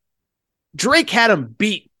Drake. Drake had him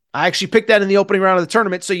beat. I actually picked that in the opening round of the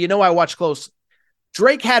tournament, so you know I watch closely.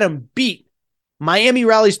 Drake had him beat. Miami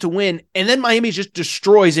rallies to win, and then Miami just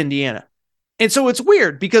destroys Indiana. And so it's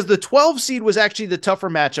weird because the 12 seed was actually the tougher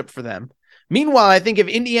matchup for them. Meanwhile, I think if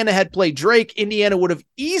Indiana had played Drake, Indiana would have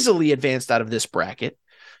easily advanced out of this bracket.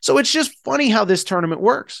 So it's just funny how this tournament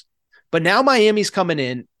works. But now Miami's coming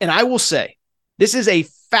in, and I will say, this is a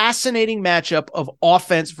fascinating matchup of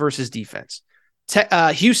offense versus defense.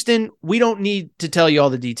 Houston, we don't need to tell you all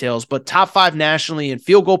the details, but top 5 nationally in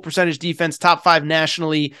field goal percentage defense, top 5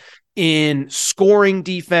 nationally in scoring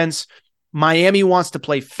defense. Miami wants to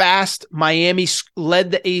play fast. Miami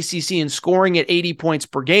led the ACC in scoring at 80 points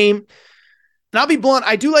per game. And I'll be blunt,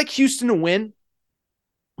 I do like Houston to win,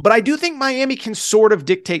 But I do think Miami can sort of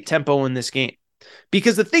dictate tempo in this game.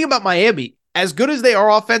 Because the thing about Miami, as good as they are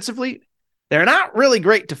offensively, they're not really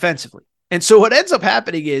great defensively. And so what ends up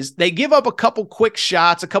happening is they give up a couple quick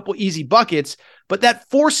shots, a couple easy buckets, but that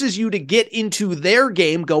forces you to get into their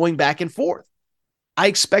game going back and forth. I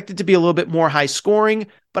expect it to be a little bit more high scoring,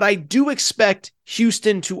 but I do expect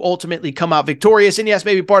Houston to ultimately come out victorious. And yes,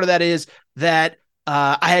 maybe part of that is that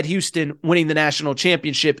I had Houston winning the national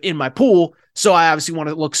championship in my pool, so I obviously want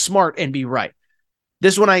to look smart and be right.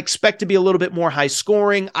 This one I expect to be a little bit more high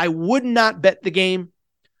scoring. I would not bet the game.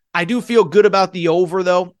 I do feel good about the over,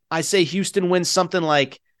 though. I say Houston wins something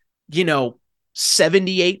like,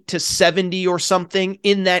 78-70 or something.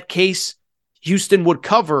 In that case, Houston would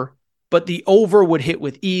cover, but the over would hit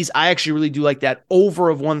with ease. I actually really do like that over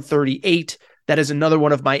of 138. That is another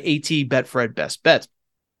one of my AT Betfred best bets.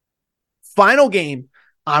 Final game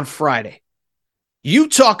on Friday. You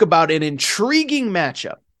talk about an intriguing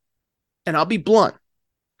matchup, and I'll be blunt,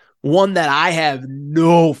 one that I have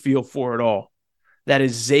no feel for at all. That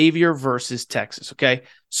is Xavier versus Texas, okay?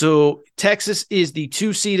 So Texas is the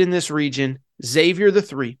 2 seed in this region, Xavier the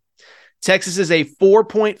 3. Texas is a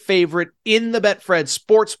 4-point favorite in the Betfred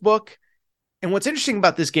Sportsbook. And what's interesting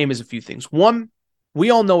about this game is a few things. One,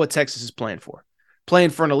 we all know what Texas is playing for.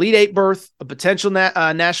 Playing for an Elite Eight berth, a potential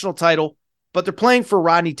national title, but they're playing for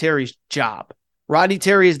Rodney Terry's job. Rodney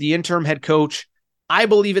Terry is the interim head coach. I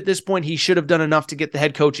believe at this point he should have done enough to get the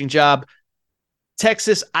head coaching job.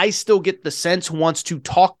 Texas, I still get the sense, wants to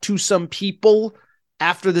talk to some people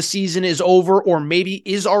after the season is over, or maybe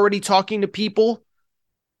is already talking to people.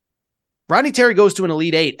 Rodney Terry goes to an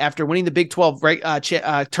Elite Eight after winning the Big 12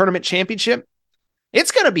 tournament championship.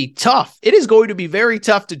 It's going to be tough. It is going to be very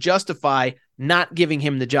tough to justify not giving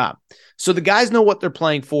him the job. So the guys know what they're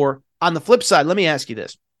playing for. On the flip side, let me ask you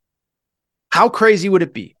this. How crazy would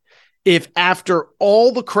it be if after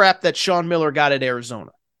all the crap that Sean Miller got at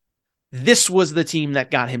Arizona, this was the team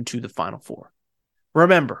that got him to the Final Four?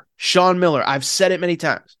 Remember, Sean Miller, I've said it many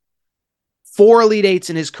times, 4 Elite Eights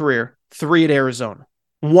in his career, 3 at Arizona.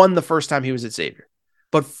 1 the first time he was at Xavier.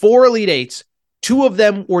 But 4 Elite Eights, 2 of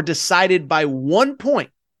them were decided by 1 point.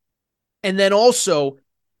 And then also,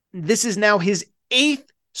 this is now his 8th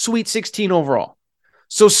Sweet 16 overall.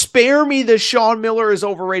 So spare me the Sean Miller is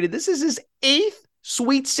overrated. This is his 8th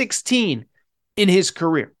Sweet 16 in his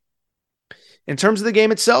career. In terms of the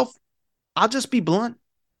game itself, I'll just be blunt.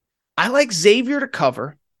 I like Xavier to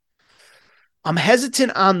cover. I'm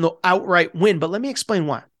hesitant on the outright win, but let me explain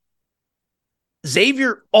why.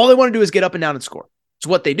 Xavier, all they want to do is get up and down and score. It's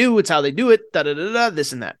what they do. It's how they do it.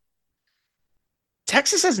 This and that.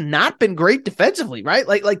 Texas has not been great defensively, right?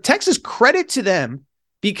 Like Texas, credit to them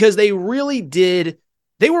because they really did.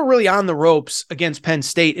 They were really on the ropes against Penn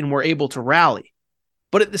State and were able to rally.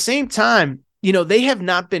 But at the same time, they have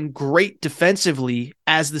not been great defensively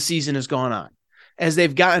as the season has gone on, as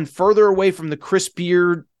they've gotten further away from the Chris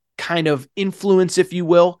Beard kind of influence, if you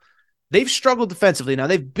will. They've struggled defensively. Now,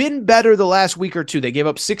 they've been better the last week or two. They gave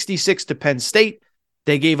up 66 to Penn State.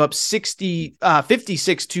 They gave up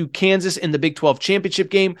 56 to Kansas in the Big 12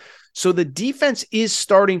 championship game. So the defense is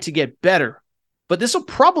starting to get better. But this will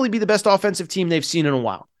probably be the best offensive team they've seen in a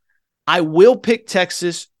while. I will pick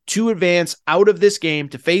Texas to advance out of this game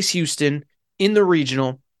to face Houston in the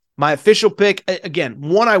regional. My official pick, again,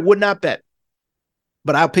 one I would not bet,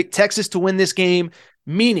 but I'll pick Texas to win this game,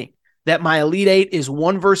 meaning that my Elite Eight is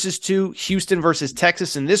 1 versus 2, Houston versus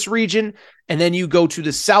Texas in this region. And then you go to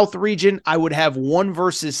the South region, I would have 1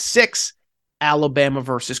 versus 6, Alabama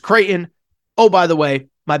versus Creighton. Oh, by the way,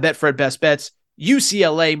 my Betfred best bets,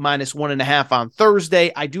 UCLA minus 1.5 on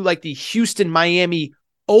Thursday. I do like the Houston-Miami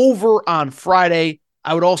over on Friday.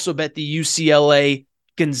 I would also bet the UCLA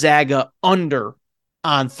Gonzaga under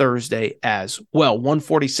on Thursday as well.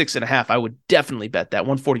 146.5. I would definitely bet that.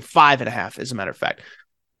 145.5, as a matter of fact.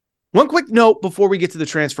 One quick note before we get to the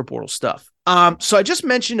transfer portal stuff. So I just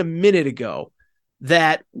mentioned a minute ago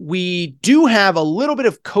that we do have a little bit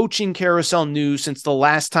of coaching carousel news since the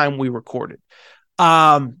last time we recorded.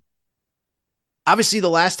 Obviously, the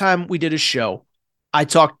last time we did a show, I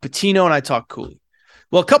talked Pitino and I talked Cooley.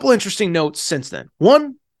 Well, a couple interesting notes since then.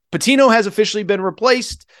 One, Pitino has officially been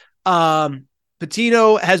replaced.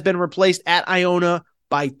 Pitino has been replaced at Iona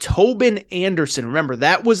by Tobin Anderson. Remember,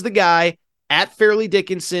 that was the guy at Fairleigh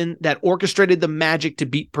Dickinson that orchestrated the Magic to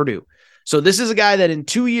beat Purdue. So this is a guy that in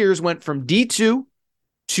 2 years went from D2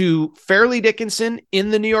 to Fairleigh Dickinson in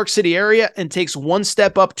the New York City area and takes one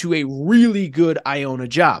step up to a really good Iona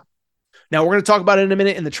job. Now, we're going to talk about it in a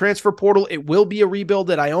minute in the transfer portal. It will be a rebuild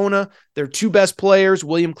at Iona. Their two best players,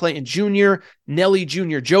 William Clayton Jr., Nelly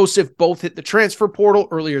Jr. Joseph, both hit the transfer portal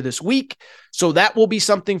earlier this week. So that will be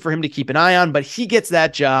something for him to keep an eye on, but he gets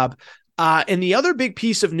that job. And the other big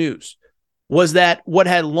piece of news was that what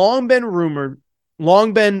had long been rumored,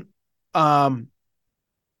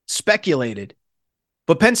 speculated,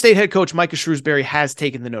 but Penn State head coach Micah Shrewsbury has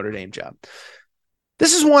taken the Notre Dame job.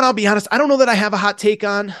 This is one, I'll be honest, I don't know that I have a hot take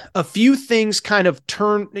on. A few things kind of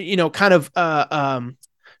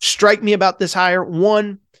strike me about this hire.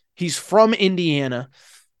 One, he's from Indiana,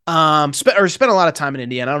 spent a lot of time in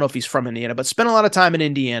Indiana. I don't know if he's from Indiana, but spent a lot of time in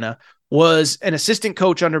Indiana, was an assistant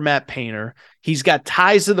coach under Matt Painter. He's got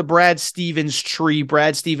ties to the Brad Stevens tree.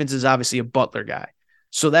 Brad Stevens is obviously a Butler guy.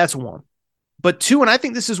 So that's one. But two, and I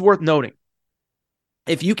think this is worth noting,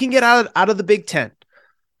 if you can get out of the Big Ten,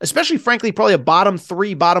 especially, frankly, probably a bottom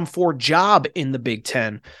 3, bottom 4 job in the Big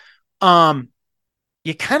Ten,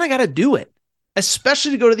 you kind of got to do it,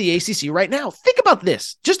 especially to go to the ACC right now. Think about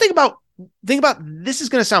this. Just think about this is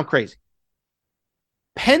going to sound crazy.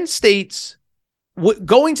 Penn State's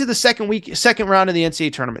going to the second round of the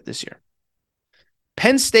NCAA tournament this year.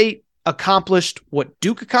 Penn State accomplished what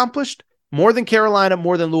Duke accomplished, more than Carolina,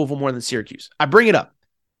 more than Louisville, more than Syracuse. I bring it up.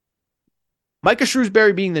 Micah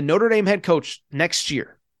Shrewsbury being the Notre Dame head coach next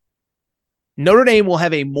year, Notre Dame will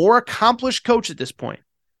have a more accomplished coach at this point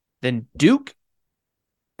than Duke,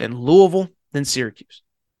 than Louisville, than Syracuse.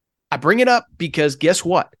 I bring it up because guess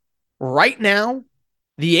what? Right now,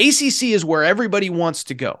 the ACC is where everybody wants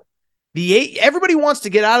to go. Everybody wants to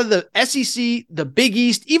get out of the SEC, the Big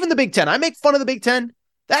East, even the Big Ten. I make fun of the Big Ten.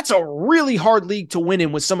 That's a really hard league to win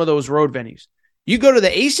in with some of those road venues. You go to the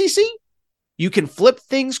ACC, you can flip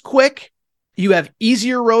things quick. You have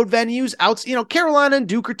easier road venues. Carolina and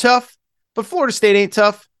Duke are tough, but Florida State ain't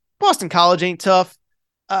tough. Boston College ain't tough.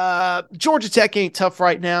 Georgia Tech ain't tough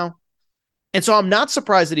right now. And so I'm not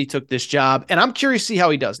surprised that he took this job, and I'm curious to see how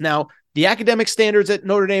he does. Now, the academic standards at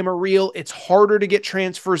Notre Dame are real. It's harder to get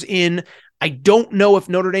transfers in. I don't know if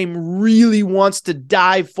Notre Dame really wants to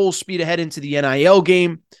dive full speed ahead into the NIL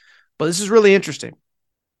game, but this is really interesting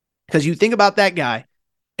because you think about that guy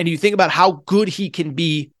and you think about how good he can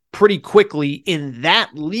be pretty quickly in that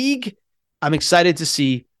league. I'm excited to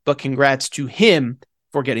see, but congrats to him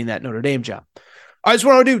for getting that Notre Dame job. All right, that's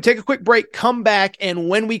what I'll do. Take a quick break, come back, and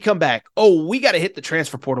when we come back, we got to hit the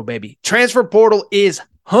transfer portal, baby. Transfer portal is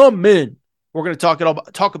humming. We're going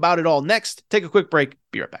to talk about it all next. Take a quick break.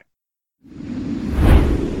 Be right back.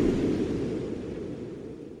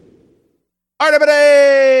 All right,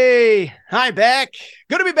 everybody. Hi, back.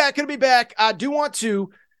 Good to be back. I do want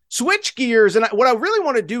to switch gears, and what I really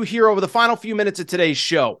want to do here over the final few minutes of today's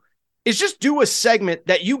show is just do a segment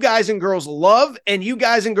that you guys and girls love, and you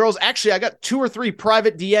guys and girls, actually, I got 2 or 3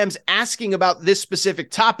 private DMs asking about this specific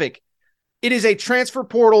topic. It is a transfer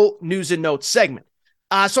portal news and notes segment.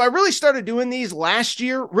 So I really started doing these last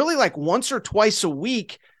year, really like once or twice a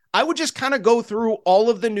week. I would just kind of go through all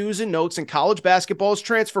of the news and notes in college basketball's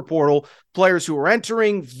transfer portal, players who are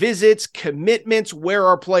entering, visits, commitments, where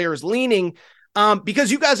are players leaning,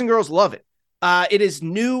 because you guys and girls love it. It is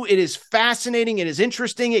new. It is fascinating. It is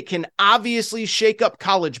interesting. It can obviously shake up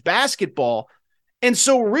college basketball. And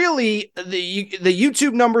so really the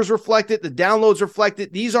YouTube numbers reflect it. The downloads reflect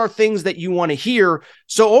it. These are things that you want to hear.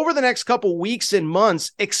 So over the next couple weeks and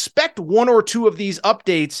months, expect 1 or 2 of these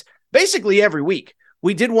updates basically every week.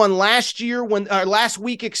 We did one last week, when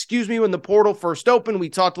the portal first opened. We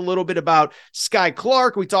talked a little bit about Sky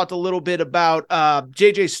Clark. We talked a little bit about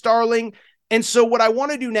JJ Starling. And so what I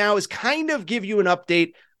want to do now is kind of give you an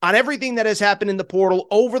update on everything that has happened in the portal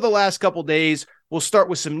over the last couple days. We'll start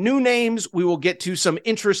with some new names. We will get to some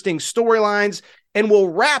interesting storylines, and we'll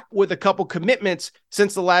wrap with a couple commitments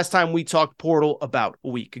since the last time we talked portal about a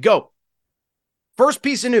week ago. First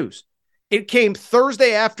piece of news. It came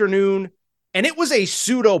Thursday afternoon, and it was a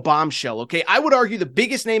pseudo bombshell. Okay. I would argue the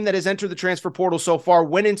biggest name that has entered the transfer portal so far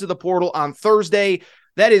went into the portal on Thursday.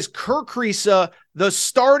 That is Kerr Kriisa, the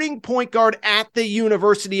starting point guard at the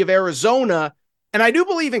University of Arizona. And I do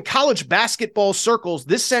believe in college basketball circles,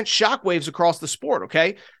 this sent shockwaves across the sport,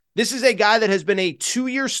 okay? This is a guy that has been a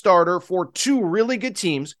 2-year starter for 2 really good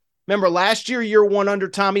teams. Remember, last year 1 under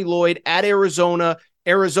Tommy Lloyd at Arizona.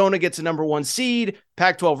 Arizona gets a number 1 seed,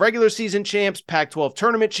 Pac-12 regular season champs, Pac-12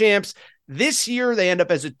 tournament champs. This year, they end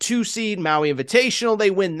up as a 2 seed, Maui Invitational.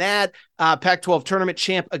 They win that, Pac-12 tournament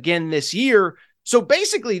champ again this year. So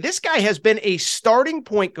basically, this guy has been a starting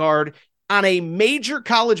point guard on a major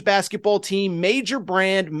college basketball team, major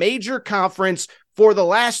brand, major conference for the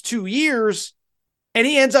last 2 years. And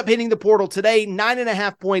he ends up hitting the portal today,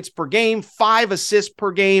 9.5 points per game, 5 assists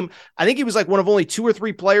per game. I think he was like one of only 2 or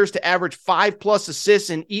 3 players to average 5+ assists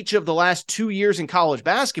in each of the last 2 years in college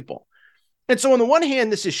basketball. And so on the one hand,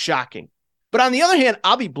 this is shocking. But on the other hand,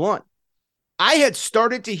 I'll be blunt. I had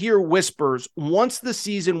started to hear whispers once the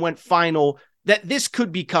season went final that this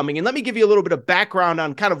could be coming. And let me give you a little bit of background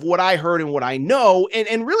on kind of what I heard and what I know,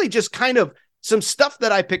 and really just kind of some stuff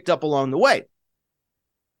that I picked up along the way.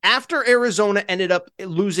 After Arizona ended up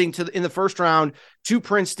losing in the first round to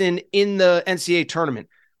Princeton in the NCAA tournament,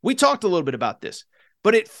 we talked a little bit about this,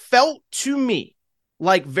 but it felt to me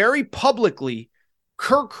like very publicly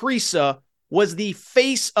Kerr Kriisa was the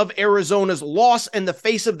face of Arizona's loss and the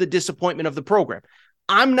face of the disappointment of the program.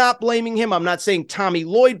 I'm not blaming him. I'm not saying Tommy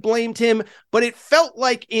Lloyd blamed him, but it felt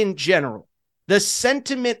like in general, the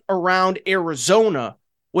sentiment around Arizona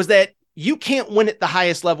was that you can't win at the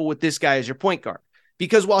highest level with this guy as your point guard.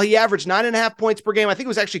 Because while he averaged 9.5 points per game, I think it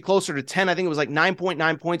was actually closer to 10. I think it was like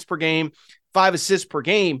 9.9 points per game, 5 assists per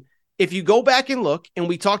game. If you go back and look, and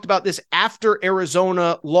we talked about this after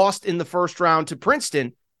Arizona lost in the first round to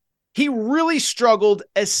Princeton, he really struggled,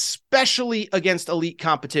 especially against elite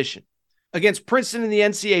competition. Against Princeton in the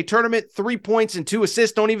NCAA tournament, 3 points and 2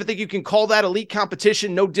 assists. Don't even think you can call that elite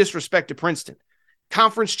competition. No disrespect to Princeton.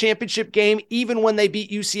 Conference championship game, even when they beat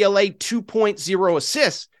UCLA, 2.0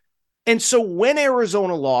 assists. And so when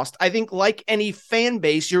Arizona lost, I think like any fan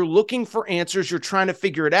base, you're looking for answers. You're trying to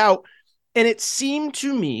figure it out. And it seemed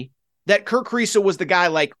to me that Kerr Kriisa was the guy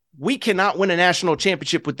like, we cannot win a national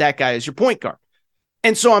championship with that guy as your point guard.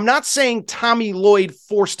 And so I'm not saying Tommy Lloyd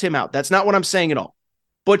forced him out. That's not what I'm saying at all.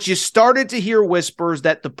 But you started to hear whispers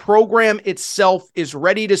that the program itself is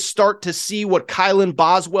ready to start to see what Kylan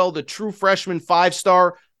Boswell, the true freshman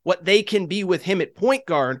 5-star, what they can be with him at point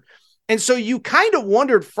guard. And so you kind of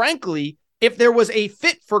wondered, frankly, if there was a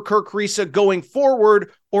fit for Kerr Kriisa going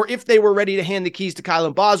forward, or if they were ready to hand the keys to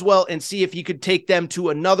Kylan Boswell and see if he could take them to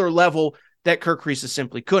another level that Kerr Kriisa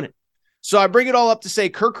simply couldn't. So I bring it all up to say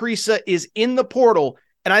Kerr Kriisa is in the portal,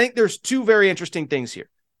 and I think there's 2 very interesting things here.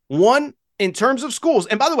 One, in terms of schools,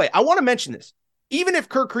 and by the way, I want to mention this. Even if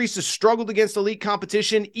Kerr Kriisa struggled against elite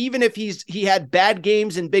competition, even if he had bad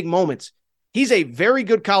games and big moments, he's a very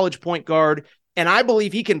good college point guard. And I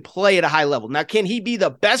believe he can play at a high level. Now, can he be the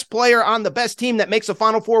best player on the best team that makes a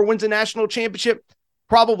Final Four, wins a national championship?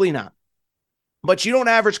 Probably not. But you don't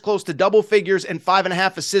average close to double figures and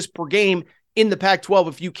 5.5 assists per game in the Pac-12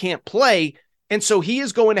 if you can't play. And so he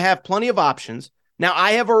is going to have plenty of options. Now,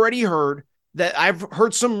 I have already heard that I've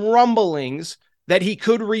heard some rumblings that he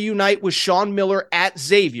could reunite with Sean Miller at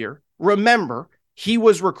Xavier. Remember, he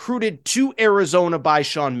was recruited to Arizona by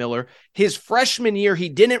Sean Miller. His freshman year, he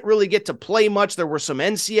didn't really get to play much. There were some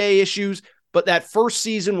NCAA issues, but that first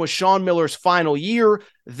season was Sean Miller's final year.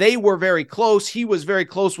 They were very close. He was very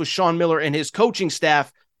close with Sean Miller and his coaching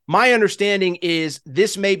staff. My understanding is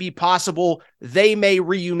this may be possible. They may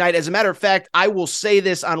reunite. As a matter of fact, I will say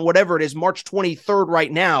this on whatever it is, March 23rd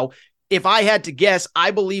right now. If I had to guess,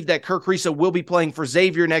 I believe that Kerr Kriisa will be playing for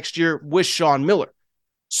Xavier next year with Sean Miller.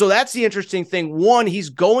 So that's the interesting thing. One, he's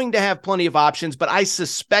going to have plenty of options, but I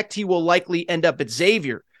suspect he will likely end up at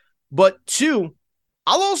Xavier. But 2,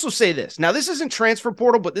 I'll also say this. Now, this isn't transfer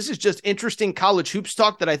portal, but this is just interesting college hoops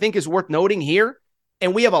talk that I think is worth noting here.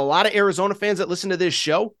 And we have a lot of Arizona fans that listen to this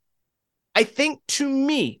show. I think to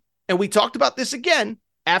me, and we talked about this again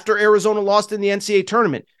after Arizona lost in the NCAA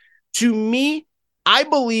tournament, to me, I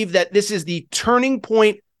believe that this is the turning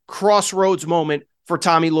point crossroads moment for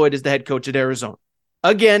Tommy Lloyd as the head coach at Arizona.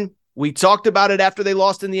 Again, we talked about it after they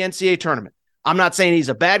lost in the NCAA tournament. I'm not saying he's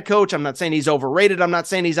a bad coach. I'm not saying he's overrated. I'm not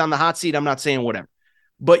saying he's on the hot seat. I'm not saying whatever.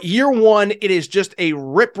 But year 1, it is just a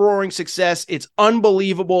rip-roaring success. It's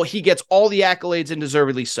unbelievable. He gets all the accolades and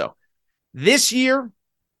deservedly so. This year,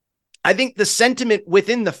 I think the sentiment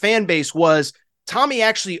within the fan base was Tommy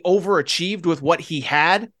actually overachieved with what he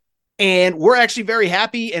had. And we're actually very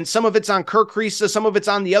happy. And some of it's on Kerr Kriisa. Some of it's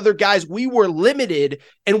on the other guys. We were limited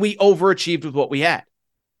and we overachieved with what we had.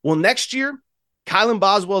 Well, next year, Kylan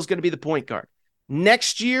Boswell is going to be the point guard.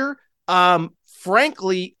 Next year,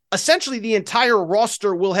 frankly, essentially the entire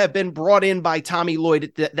roster will have been brought in by Tommy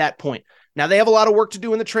Lloyd at that point. Now, they have a lot of work to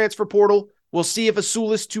do in the transfer portal. We'll see if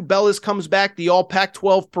Azuolas Tubelis comes back, the all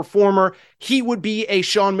Pac-12 performer. He would be a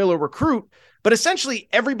Sean Miller recruit. But essentially,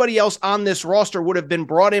 everybody else on this roster would have been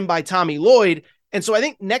brought in by Tommy Lloyd. And so I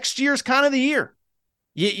think next year's kind of the year.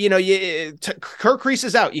 Kerr Kriisa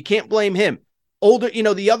is out. You can't blame him.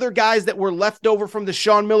 The other guys that were left over from the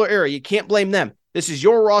Sean Miller era, you can't blame them. This is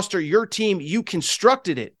your roster, your team. You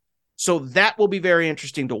constructed it. So that will be very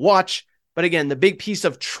interesting to watch. But again, the big piece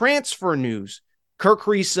of transfer news Kirk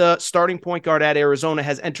Risa, starting point guard at Arizona,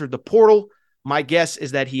 has entered the portal. My guess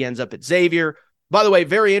is that he ends up at Xavier. By the way,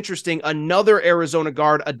 very interesting. Another Arizona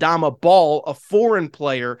guard, Adama Ball, a foreign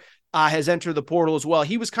player, has entered the portal as well.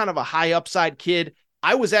 He was kind of a high upside kid.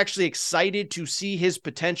 I was actually excited to see his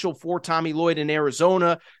potential for Tommy Lloyd in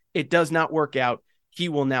Arizona. It does not work out. He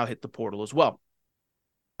will now hit the portal as well.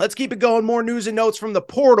 Let's keep it going. More news and notes from the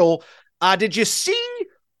portal. Did you see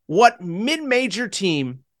what mid-major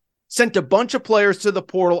team sent a bunch of players to the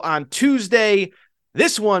portal on Tuesday?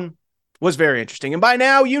 This one was very interesting. And by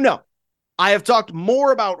now, you know, I have talked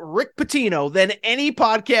more about Rick Pitino than any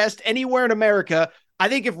podcast anywhere in America. I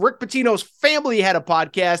think if Rick Pitino's family had a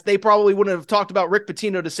podcast, they probably wouldn't have talked about Rick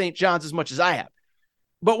Pitino to St. John's as much as I have.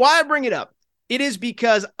 But why I bring it up, it is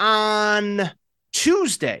because on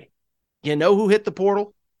Tuesday, you know who hit the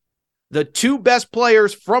portal? The two best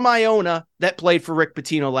players from Iona that played for Rick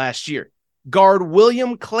Pitino last year. Guard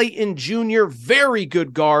William Clayton Jr., very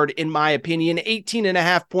good guard, in my opinion,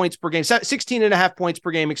 16.5 points per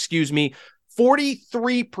game,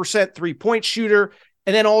 43% three-point shooter.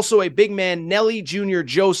 And then also a big man, Nelly Jr.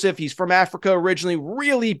 Joseph. He's from Africa originally,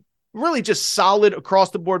 really just solid across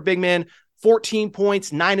the board big man, 14 points,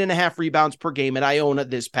 9.5 rebounds per game at Iona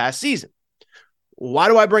this past season. Why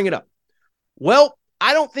do I bring it up? Well,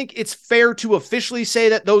 I don't think it's fair to officially say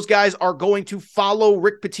that those guys are going to follow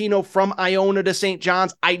Rick Pitino from Iona to St.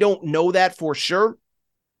 John's. I don't know that for sure,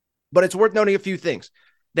 but it's worth noting a few things.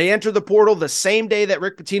 They entered the portal the same day that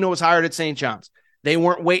Rick Pitino was hired at St. John's. They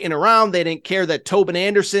weren't waiting around. They didn't care that Tobin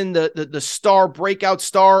Anderson, the breakout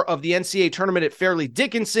star of the NCAA tournament at Fairleigh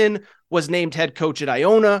Dickinson, was named head coach at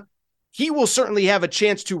Iona. He will certainly have a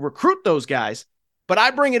chance to recruit those guys, but I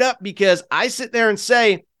bring it up because I sit there and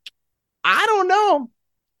say, I don't know.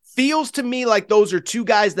 Feels to me like those are two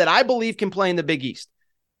guys that I believe can play in the Big East.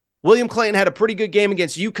 William Clayton had a pretty good game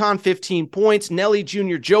against UConn, 15 points. Nelly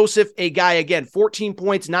Jr. Joseph, a guy, again, 14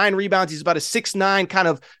 points, 9 rebounds. He's about a 6'9", kind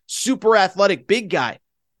of super athletic big guy.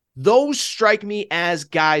 Those strike me as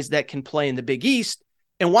guys that can play in the Big East.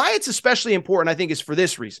 And why it's especially important, I think, is for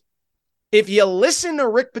this reason. If you listen to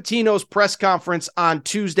Rick Pitino's press conference on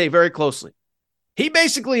Tuesday very closely, he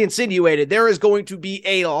basically insinuated there is going to be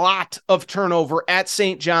a lot of turnover at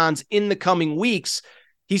St. John's in the coming weeks.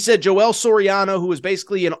 He said Joel Soriano, who is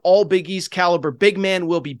basically an all Big East caliber big man,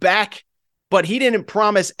 will be back, but he didn't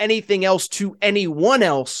promise anything else to anyone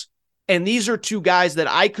else. And these are two guys that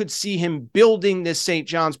I could see him building this St.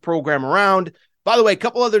 John's program around. By the way, a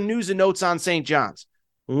couple other news and notes on St. John's.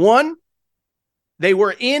 One, they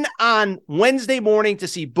were in on Wednesday morning to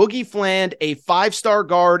see Boogie Fland, a 5-star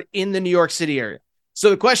guard in the New York City area. So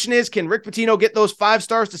the question is, can Rick Pitino get those 5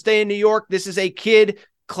 stars to stay in New York? This is a kid,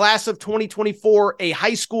 class of 2024, a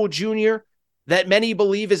high school junior that many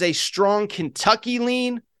believe is a strong Kentucky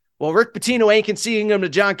lean. Well, Rick Pitino ain't conceding him to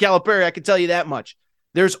John Calipari, I can tell you that much.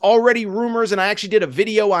 There's already rumors, and I actually did a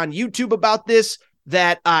video on YouTube about this,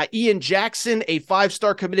 that Ian Jackson, a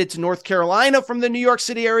 5-star committed to North Carolina from the New York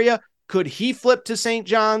City area, could he flip to St.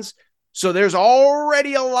 John's? So there's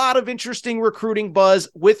already a lot of interesting recruiting buzz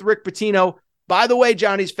with Rick Pitino. By the way,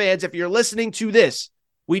 Johnny's fans, if you're listening to this,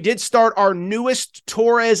 we did start our newest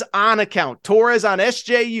Torres on account. Torres on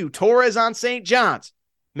SJU, Torres on St. John's.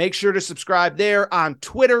 Make sure to subscribe there on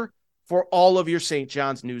Twitter for all of your St.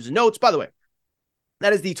 John's news and notes. By the way,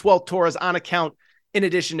 that is the 12th Torres on account in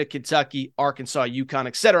addition to Kentucky, Arkansas, UConn,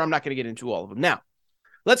 etc. I'm not going to get into all of them now.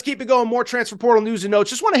 Let's keep it going. More transfer portal news and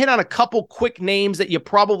notes. Just want to hit on a couple quick names that you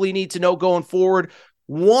probably need to know going forward.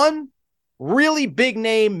 One really big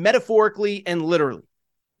name, metaphorically and literally.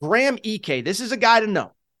 Graham Ike. This is a guy to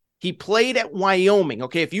know. He played at Wyoming.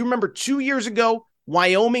 Okay, if you remember 2 years ago,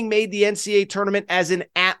 Wyoming made the NCAA tournament as an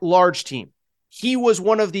at-large team. He was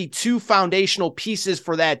one of the 2 foundational pieces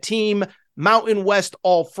for that team. Mountain West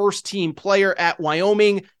all-first team player at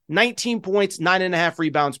Wyoming. 19 points, 9.5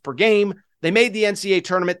 rebounds per game. They made the NCAA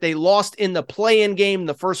tournament. They lost in the play-in game,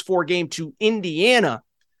 the first 4 game to Indiana.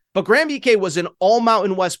 But Graham Ike was an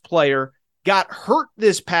all-Mountain West player, got hurt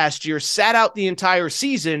this past year, sat out the entire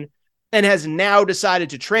season, and has now decided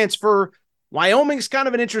to transfer. Wyoming's kind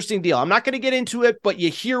of an interesting deal. I'm not going to get into it, but you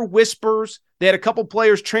hear whispers. They had a couple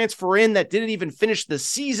players transfer in that didn't even finish the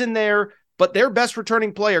season there, but their best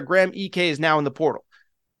returning player, Graham Ike, is now in the portal.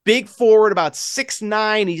 Big forward, about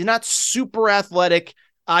 6'9". He's not super athletic.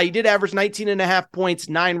 He did average 19.5 points,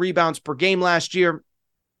 9 rebounds per game last year.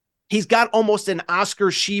 He's got almost an Oscar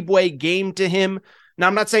Tshiebwe game to him. Now,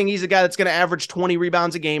 I'm not saying he's a guy that's going to average 20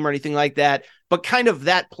 rebounds a game or anything like that, but kind of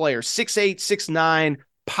that player, 6'8", 6'9",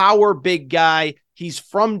 power big guy. He's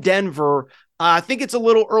from Denver. I think it's a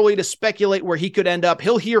little early to speculate where he could end up.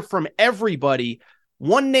 He'll hear from everybody,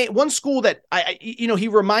 One school that he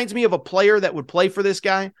reminds me of a player that would play for this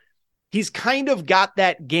guy. He's kind of got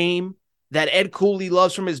that game that Ed Cooley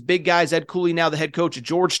loves from his big guys. Ed Cooley, now the head coach at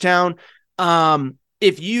Georgetown.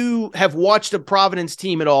 If you have watched a Providence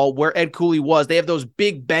team at all where Ed Cooley was, they have those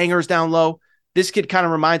big bangers down low. This kid kind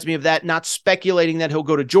of reminds me of that, not speculating that he'll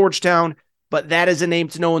go to Georgetown, but that is a name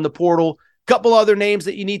to know in the portal. Couple other names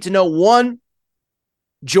that you need to know. One,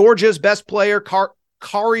 Georgia's best player,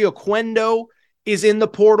 Kari Oquendo, is in the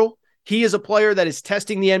portal. He is a player that is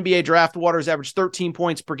testing the NBA draft waters, averaged 13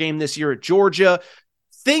 points per game this year at Georgia.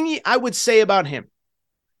 Thing I would say about him,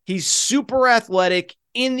 he's super athletic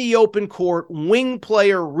in the open court, wing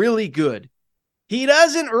player, really good. He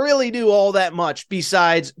doesn't really do all that much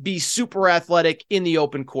besides be super athletic in the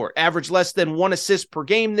open court. Averaged less than 1 assist per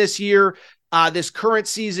game this year. This current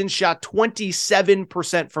season shot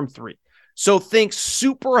 27% from three. So think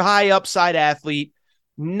super high upside athlete,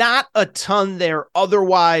 not a ton there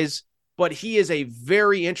otherwise, but he is a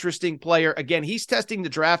very interesting player. Again, he's testing the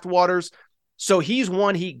draft waters. So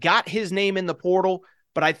he got his name in the portal,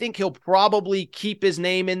 but I think he'll probably keep his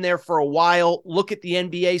name in there for a while, look at the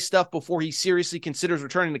NBA stuff before he seriously considers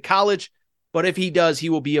returning to college. But if he does, he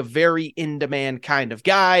will be a very in-demand kind of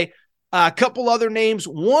guy. A couple other names.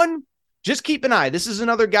 One, just keep an eye. This is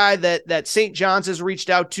another guy that St. John's has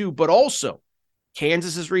reached out to, but also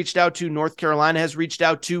Kansas has reached out to, North Carolina has reached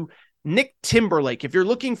out to. Nick Timberlake. If you're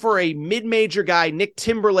looking for a mid-major guy, Nick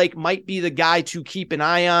Timberlake might be the guy to keep an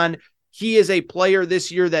eye on. He is a player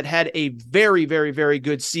this year that had a very, very, very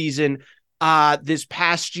good season this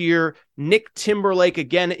past year. Nick Timberlake,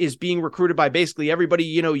 again, is being recruited by basically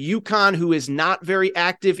everybody. UConn, who is not very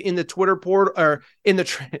active in the Twitter portal or in the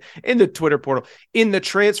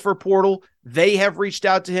transfer portal. They have reached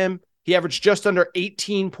out to him. He averaged just under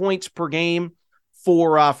 18 points per game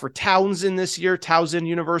for Towson this year, Towson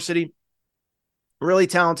University. Really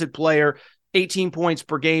talented player, 18 points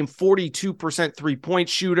per game, 42% three-point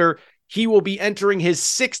shooter. He will be entering his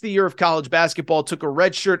 6th year of college basketball, took a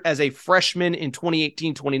red shirt as a freshman in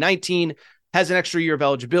 2018-2019, has an extra year of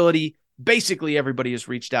eligibility. Basically, everybody has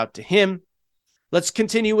reached out to him. Let's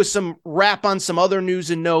continue with some wrap on some other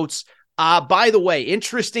news and notes. By the way,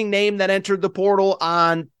 interesting name that entered the portal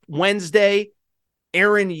on Wednesday,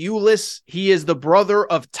 Aaron Ulis. He is the brother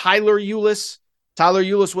of Tyler Ulis. Tyler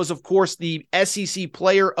Ulis was, of course, the SEC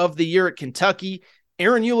Player of the Year at Kentucky.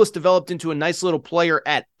 Aaron Ulis developed into a nice little player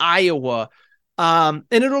at Iowa. And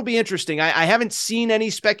it'll be interesting. I haven't seen any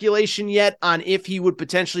speculation yet on if he would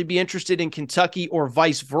potentially be interested in Kentucky or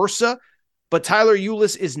vice versa. But Tyler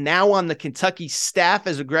Ulis is now on the Kentucky staff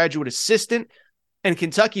as a graduate assistant. And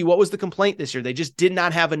Kentucky, what was the complaint this year? They just did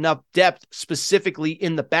not have enough depth specifically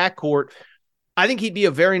in the backcourt. I think he'd be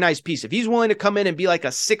a very nice piece. If he's willing to come in and be like a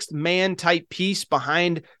 6th man type piece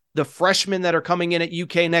behind the freshmen that are coming in at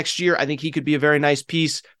UK next year, I think he could be a very nice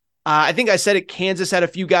piece. I think I said it, Kansas had a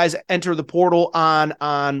few guys enter the portal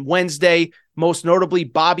on Wednesday, most notably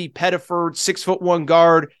Bobby Pettiford, 6'1"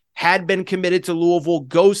 guard, had been committed to Louisville,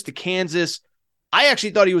 goes to Kansas. I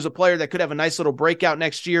actually thought he was a player that could have a nice little breakout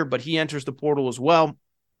next year, but he enters the portal as well.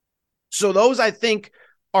 So those, I think,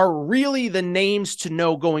 are really the names to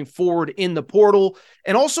know going forward in the portal.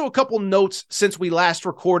 And also a couple notes since we last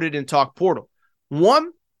recorded and talked portal.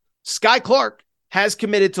 One, Sky Clark has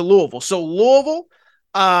committed to Louisville. So Louisville,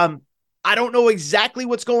 I don't know exactly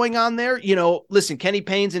what's going on there. Listen, Kenny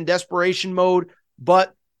Payne's in desperation mode,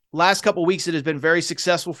 but last couple of weeks it has been very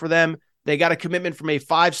successful for them. They got a commitment from a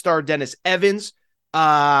 5-star Dennis Evans.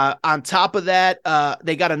 On top of that,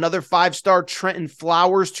 they got another 5-star Trenton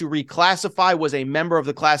Flowers to reclassify, was a member of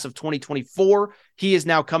the class of 2024. He is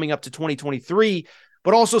now coming up to 2023,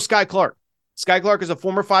 but also Sky Clark. Sky Clark is a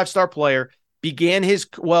former 5-star player, began his,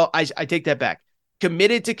 I take that back,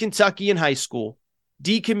 committed to Kentucky in high school,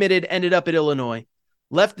 decommitted, ended up at Illinois,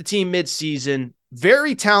 left the team midseason.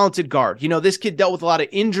 Very talented guard. This kid dealt with a lot of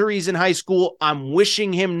injuries in high school. I'm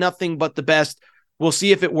wishing him nothing but the best. We'll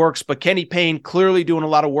see if it works, but Kenny Payne clearly doing a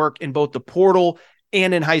lot of work in both the portal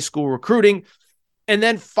and in high school recruiting. And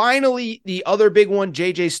then finally, the other big one,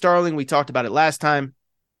 J.J. Starling, we talked about it last time.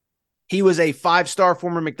 He was a 5-star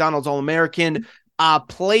former McDonald's All-American,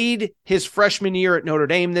 played his freshman year at Notre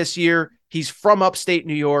Dame this year. He's from upstate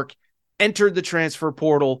New York, entered the transfer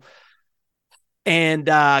portal, and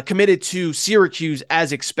committed to Syracuse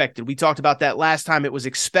as expected. We talked about that last time. It was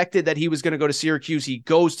expected that he was going to go to Syracuse. He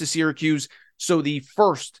goes to Syracuse. So the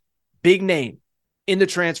first big name in the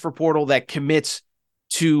transfer portal that commits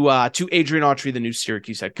to Adrian Autry, the new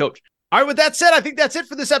Syracuse head coach. All right, with that said, I think that's it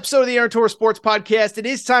for this episode of the Aaron Torres Sports Podcast. It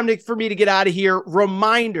is time for me to get out of here.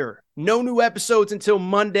 Reminder, no new episodes until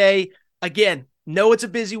Monday. Again, Know it's a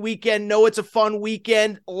busy weekend. Know it's a fun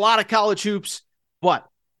weekend. A lot of college hoops, but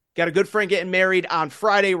got a good friend getting married on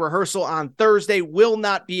Friday, rehearsal on Thursday. Will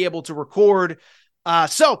not be able to record.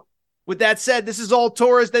 So with that said, this is all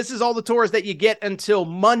Torres. This is all the Torres that you get until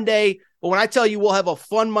Monday. But when I tell you we'll have a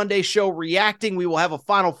fun Monday show reacting, we will have a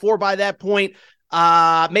Final Four by that point.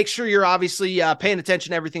 Make sure you're obviously paying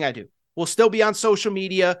attention to everything I do. We'll still be on social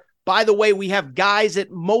media. By the way, we have guys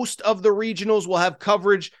at most of the regionals. We'll have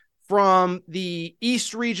coverage from the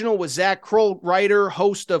East Regional with Zach Kroll, writer,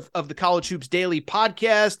 host of the College Hoops Daily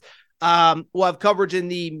podcast. We'll have coverage in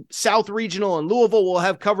the South Regional in Louisville. We'll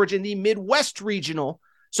have coverage in the Midwest Regional.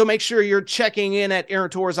 So make sure you're checking in at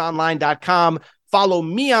AaronTorresOnline.com. Follow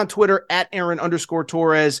me on Twitter at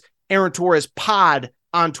Aaron_Torres. Aaron Torres Pod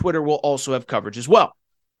on Twitter will also have coverage as well.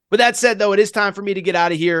 With that said, though, it is time for me to get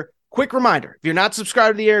out of here. Quick reminder, if you're not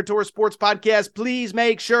subscribed to the Aaron Torres Sports Podcast, please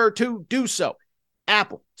make sure to do so.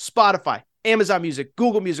 Apple, Spotify, Amazon Music,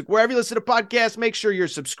 Google Music, wherever you listen to podcasts, make sure you're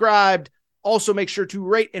subscribed. Also, make sure to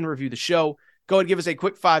rate and review the show. Go and give us a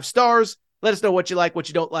quick 5 stars. Let us know what you like, what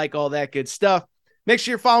you don't like, all that good stuff. Make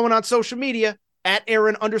sure you're following on social media at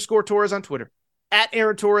Aaron_Torres on Twitter, at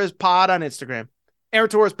Aaron Torres Pod on Instagram, Aaron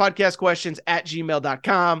Torres Podcast Questions at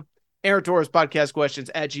gmail.com, Aaron Torres Podcast Questions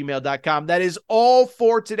at gmail.com. That is all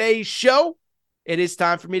for today's show. It is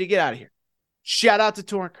time for me to get out of here. Shout out to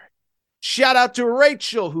Torrent. Shout out to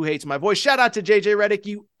Rachel, who hates my voice. Shout out to JJ Redick,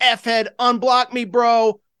 you F-head. Unblock me,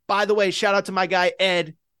 bro. By the way, shout out to my guy,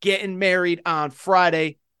 Ed, getting married on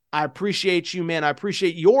Friday. I appreciate you, man. I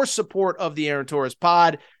appreciate your support of the Aaron Torres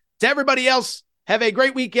Pod. To everybody else, have a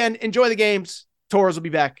great weekend. Enjoy the games. Torres will be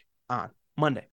back on Monday.